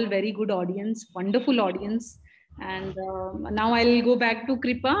were all very good audience, wonderful audience. And now I'll go back to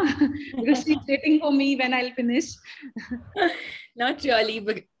Kripa because she's waiting for me when I'll finish. Not really,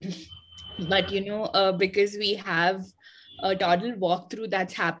 but you know, because we have a Toddle walkthrough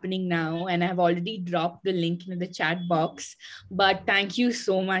that's happening now, and I've already dropped the link in the chat box. But thank you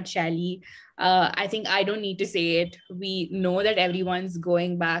so much, Shally. I think I don't need to say it. We know that everyone's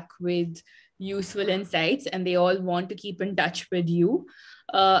going back with useful insights, and they all want to keep in touch with you.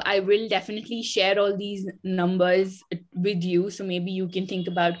 I will definitely share all these numbers with you, so maybe you can think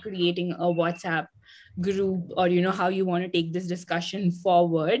about creating a WhatsApp group, or you know how you want to take this discussion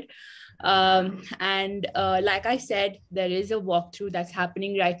forward. And like I said, there is a walkthrough that's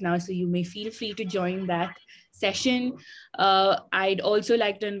happening right now, so you may feel free to join that session. I'd also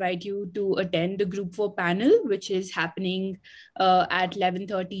like to invite you to attend the group 4 panel, which is happening at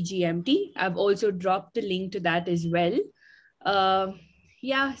 11:30 GMT. I've also dropped the link to that as well.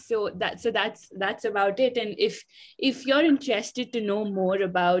 Yeah, so that's about it. And if you're interested to know more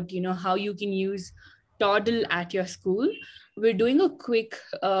about, you know, how you can use Toddle at your school, we're doing a quick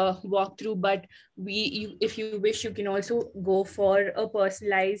walkthrough, but if you wish, you can also go for a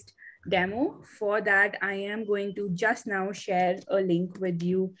personalized demo. For that, I am going to just now share a link with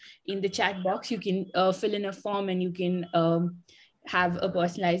you in the chat box. You can fill in a form, and you can have a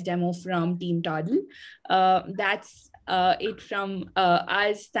personalized demo from Team Toddle. That's it from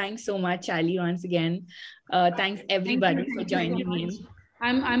us. Thanks so much, Shally, once again. Thanks everybody for joining me in.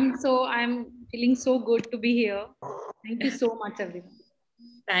 I'm feeling so good to be here. Thank you so much, everyone.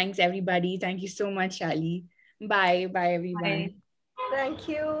 Thanks, everybody. Thank you so much, Shally. Bye. Bye, everyone. Bye. Thank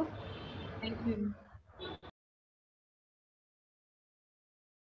you. Thank you.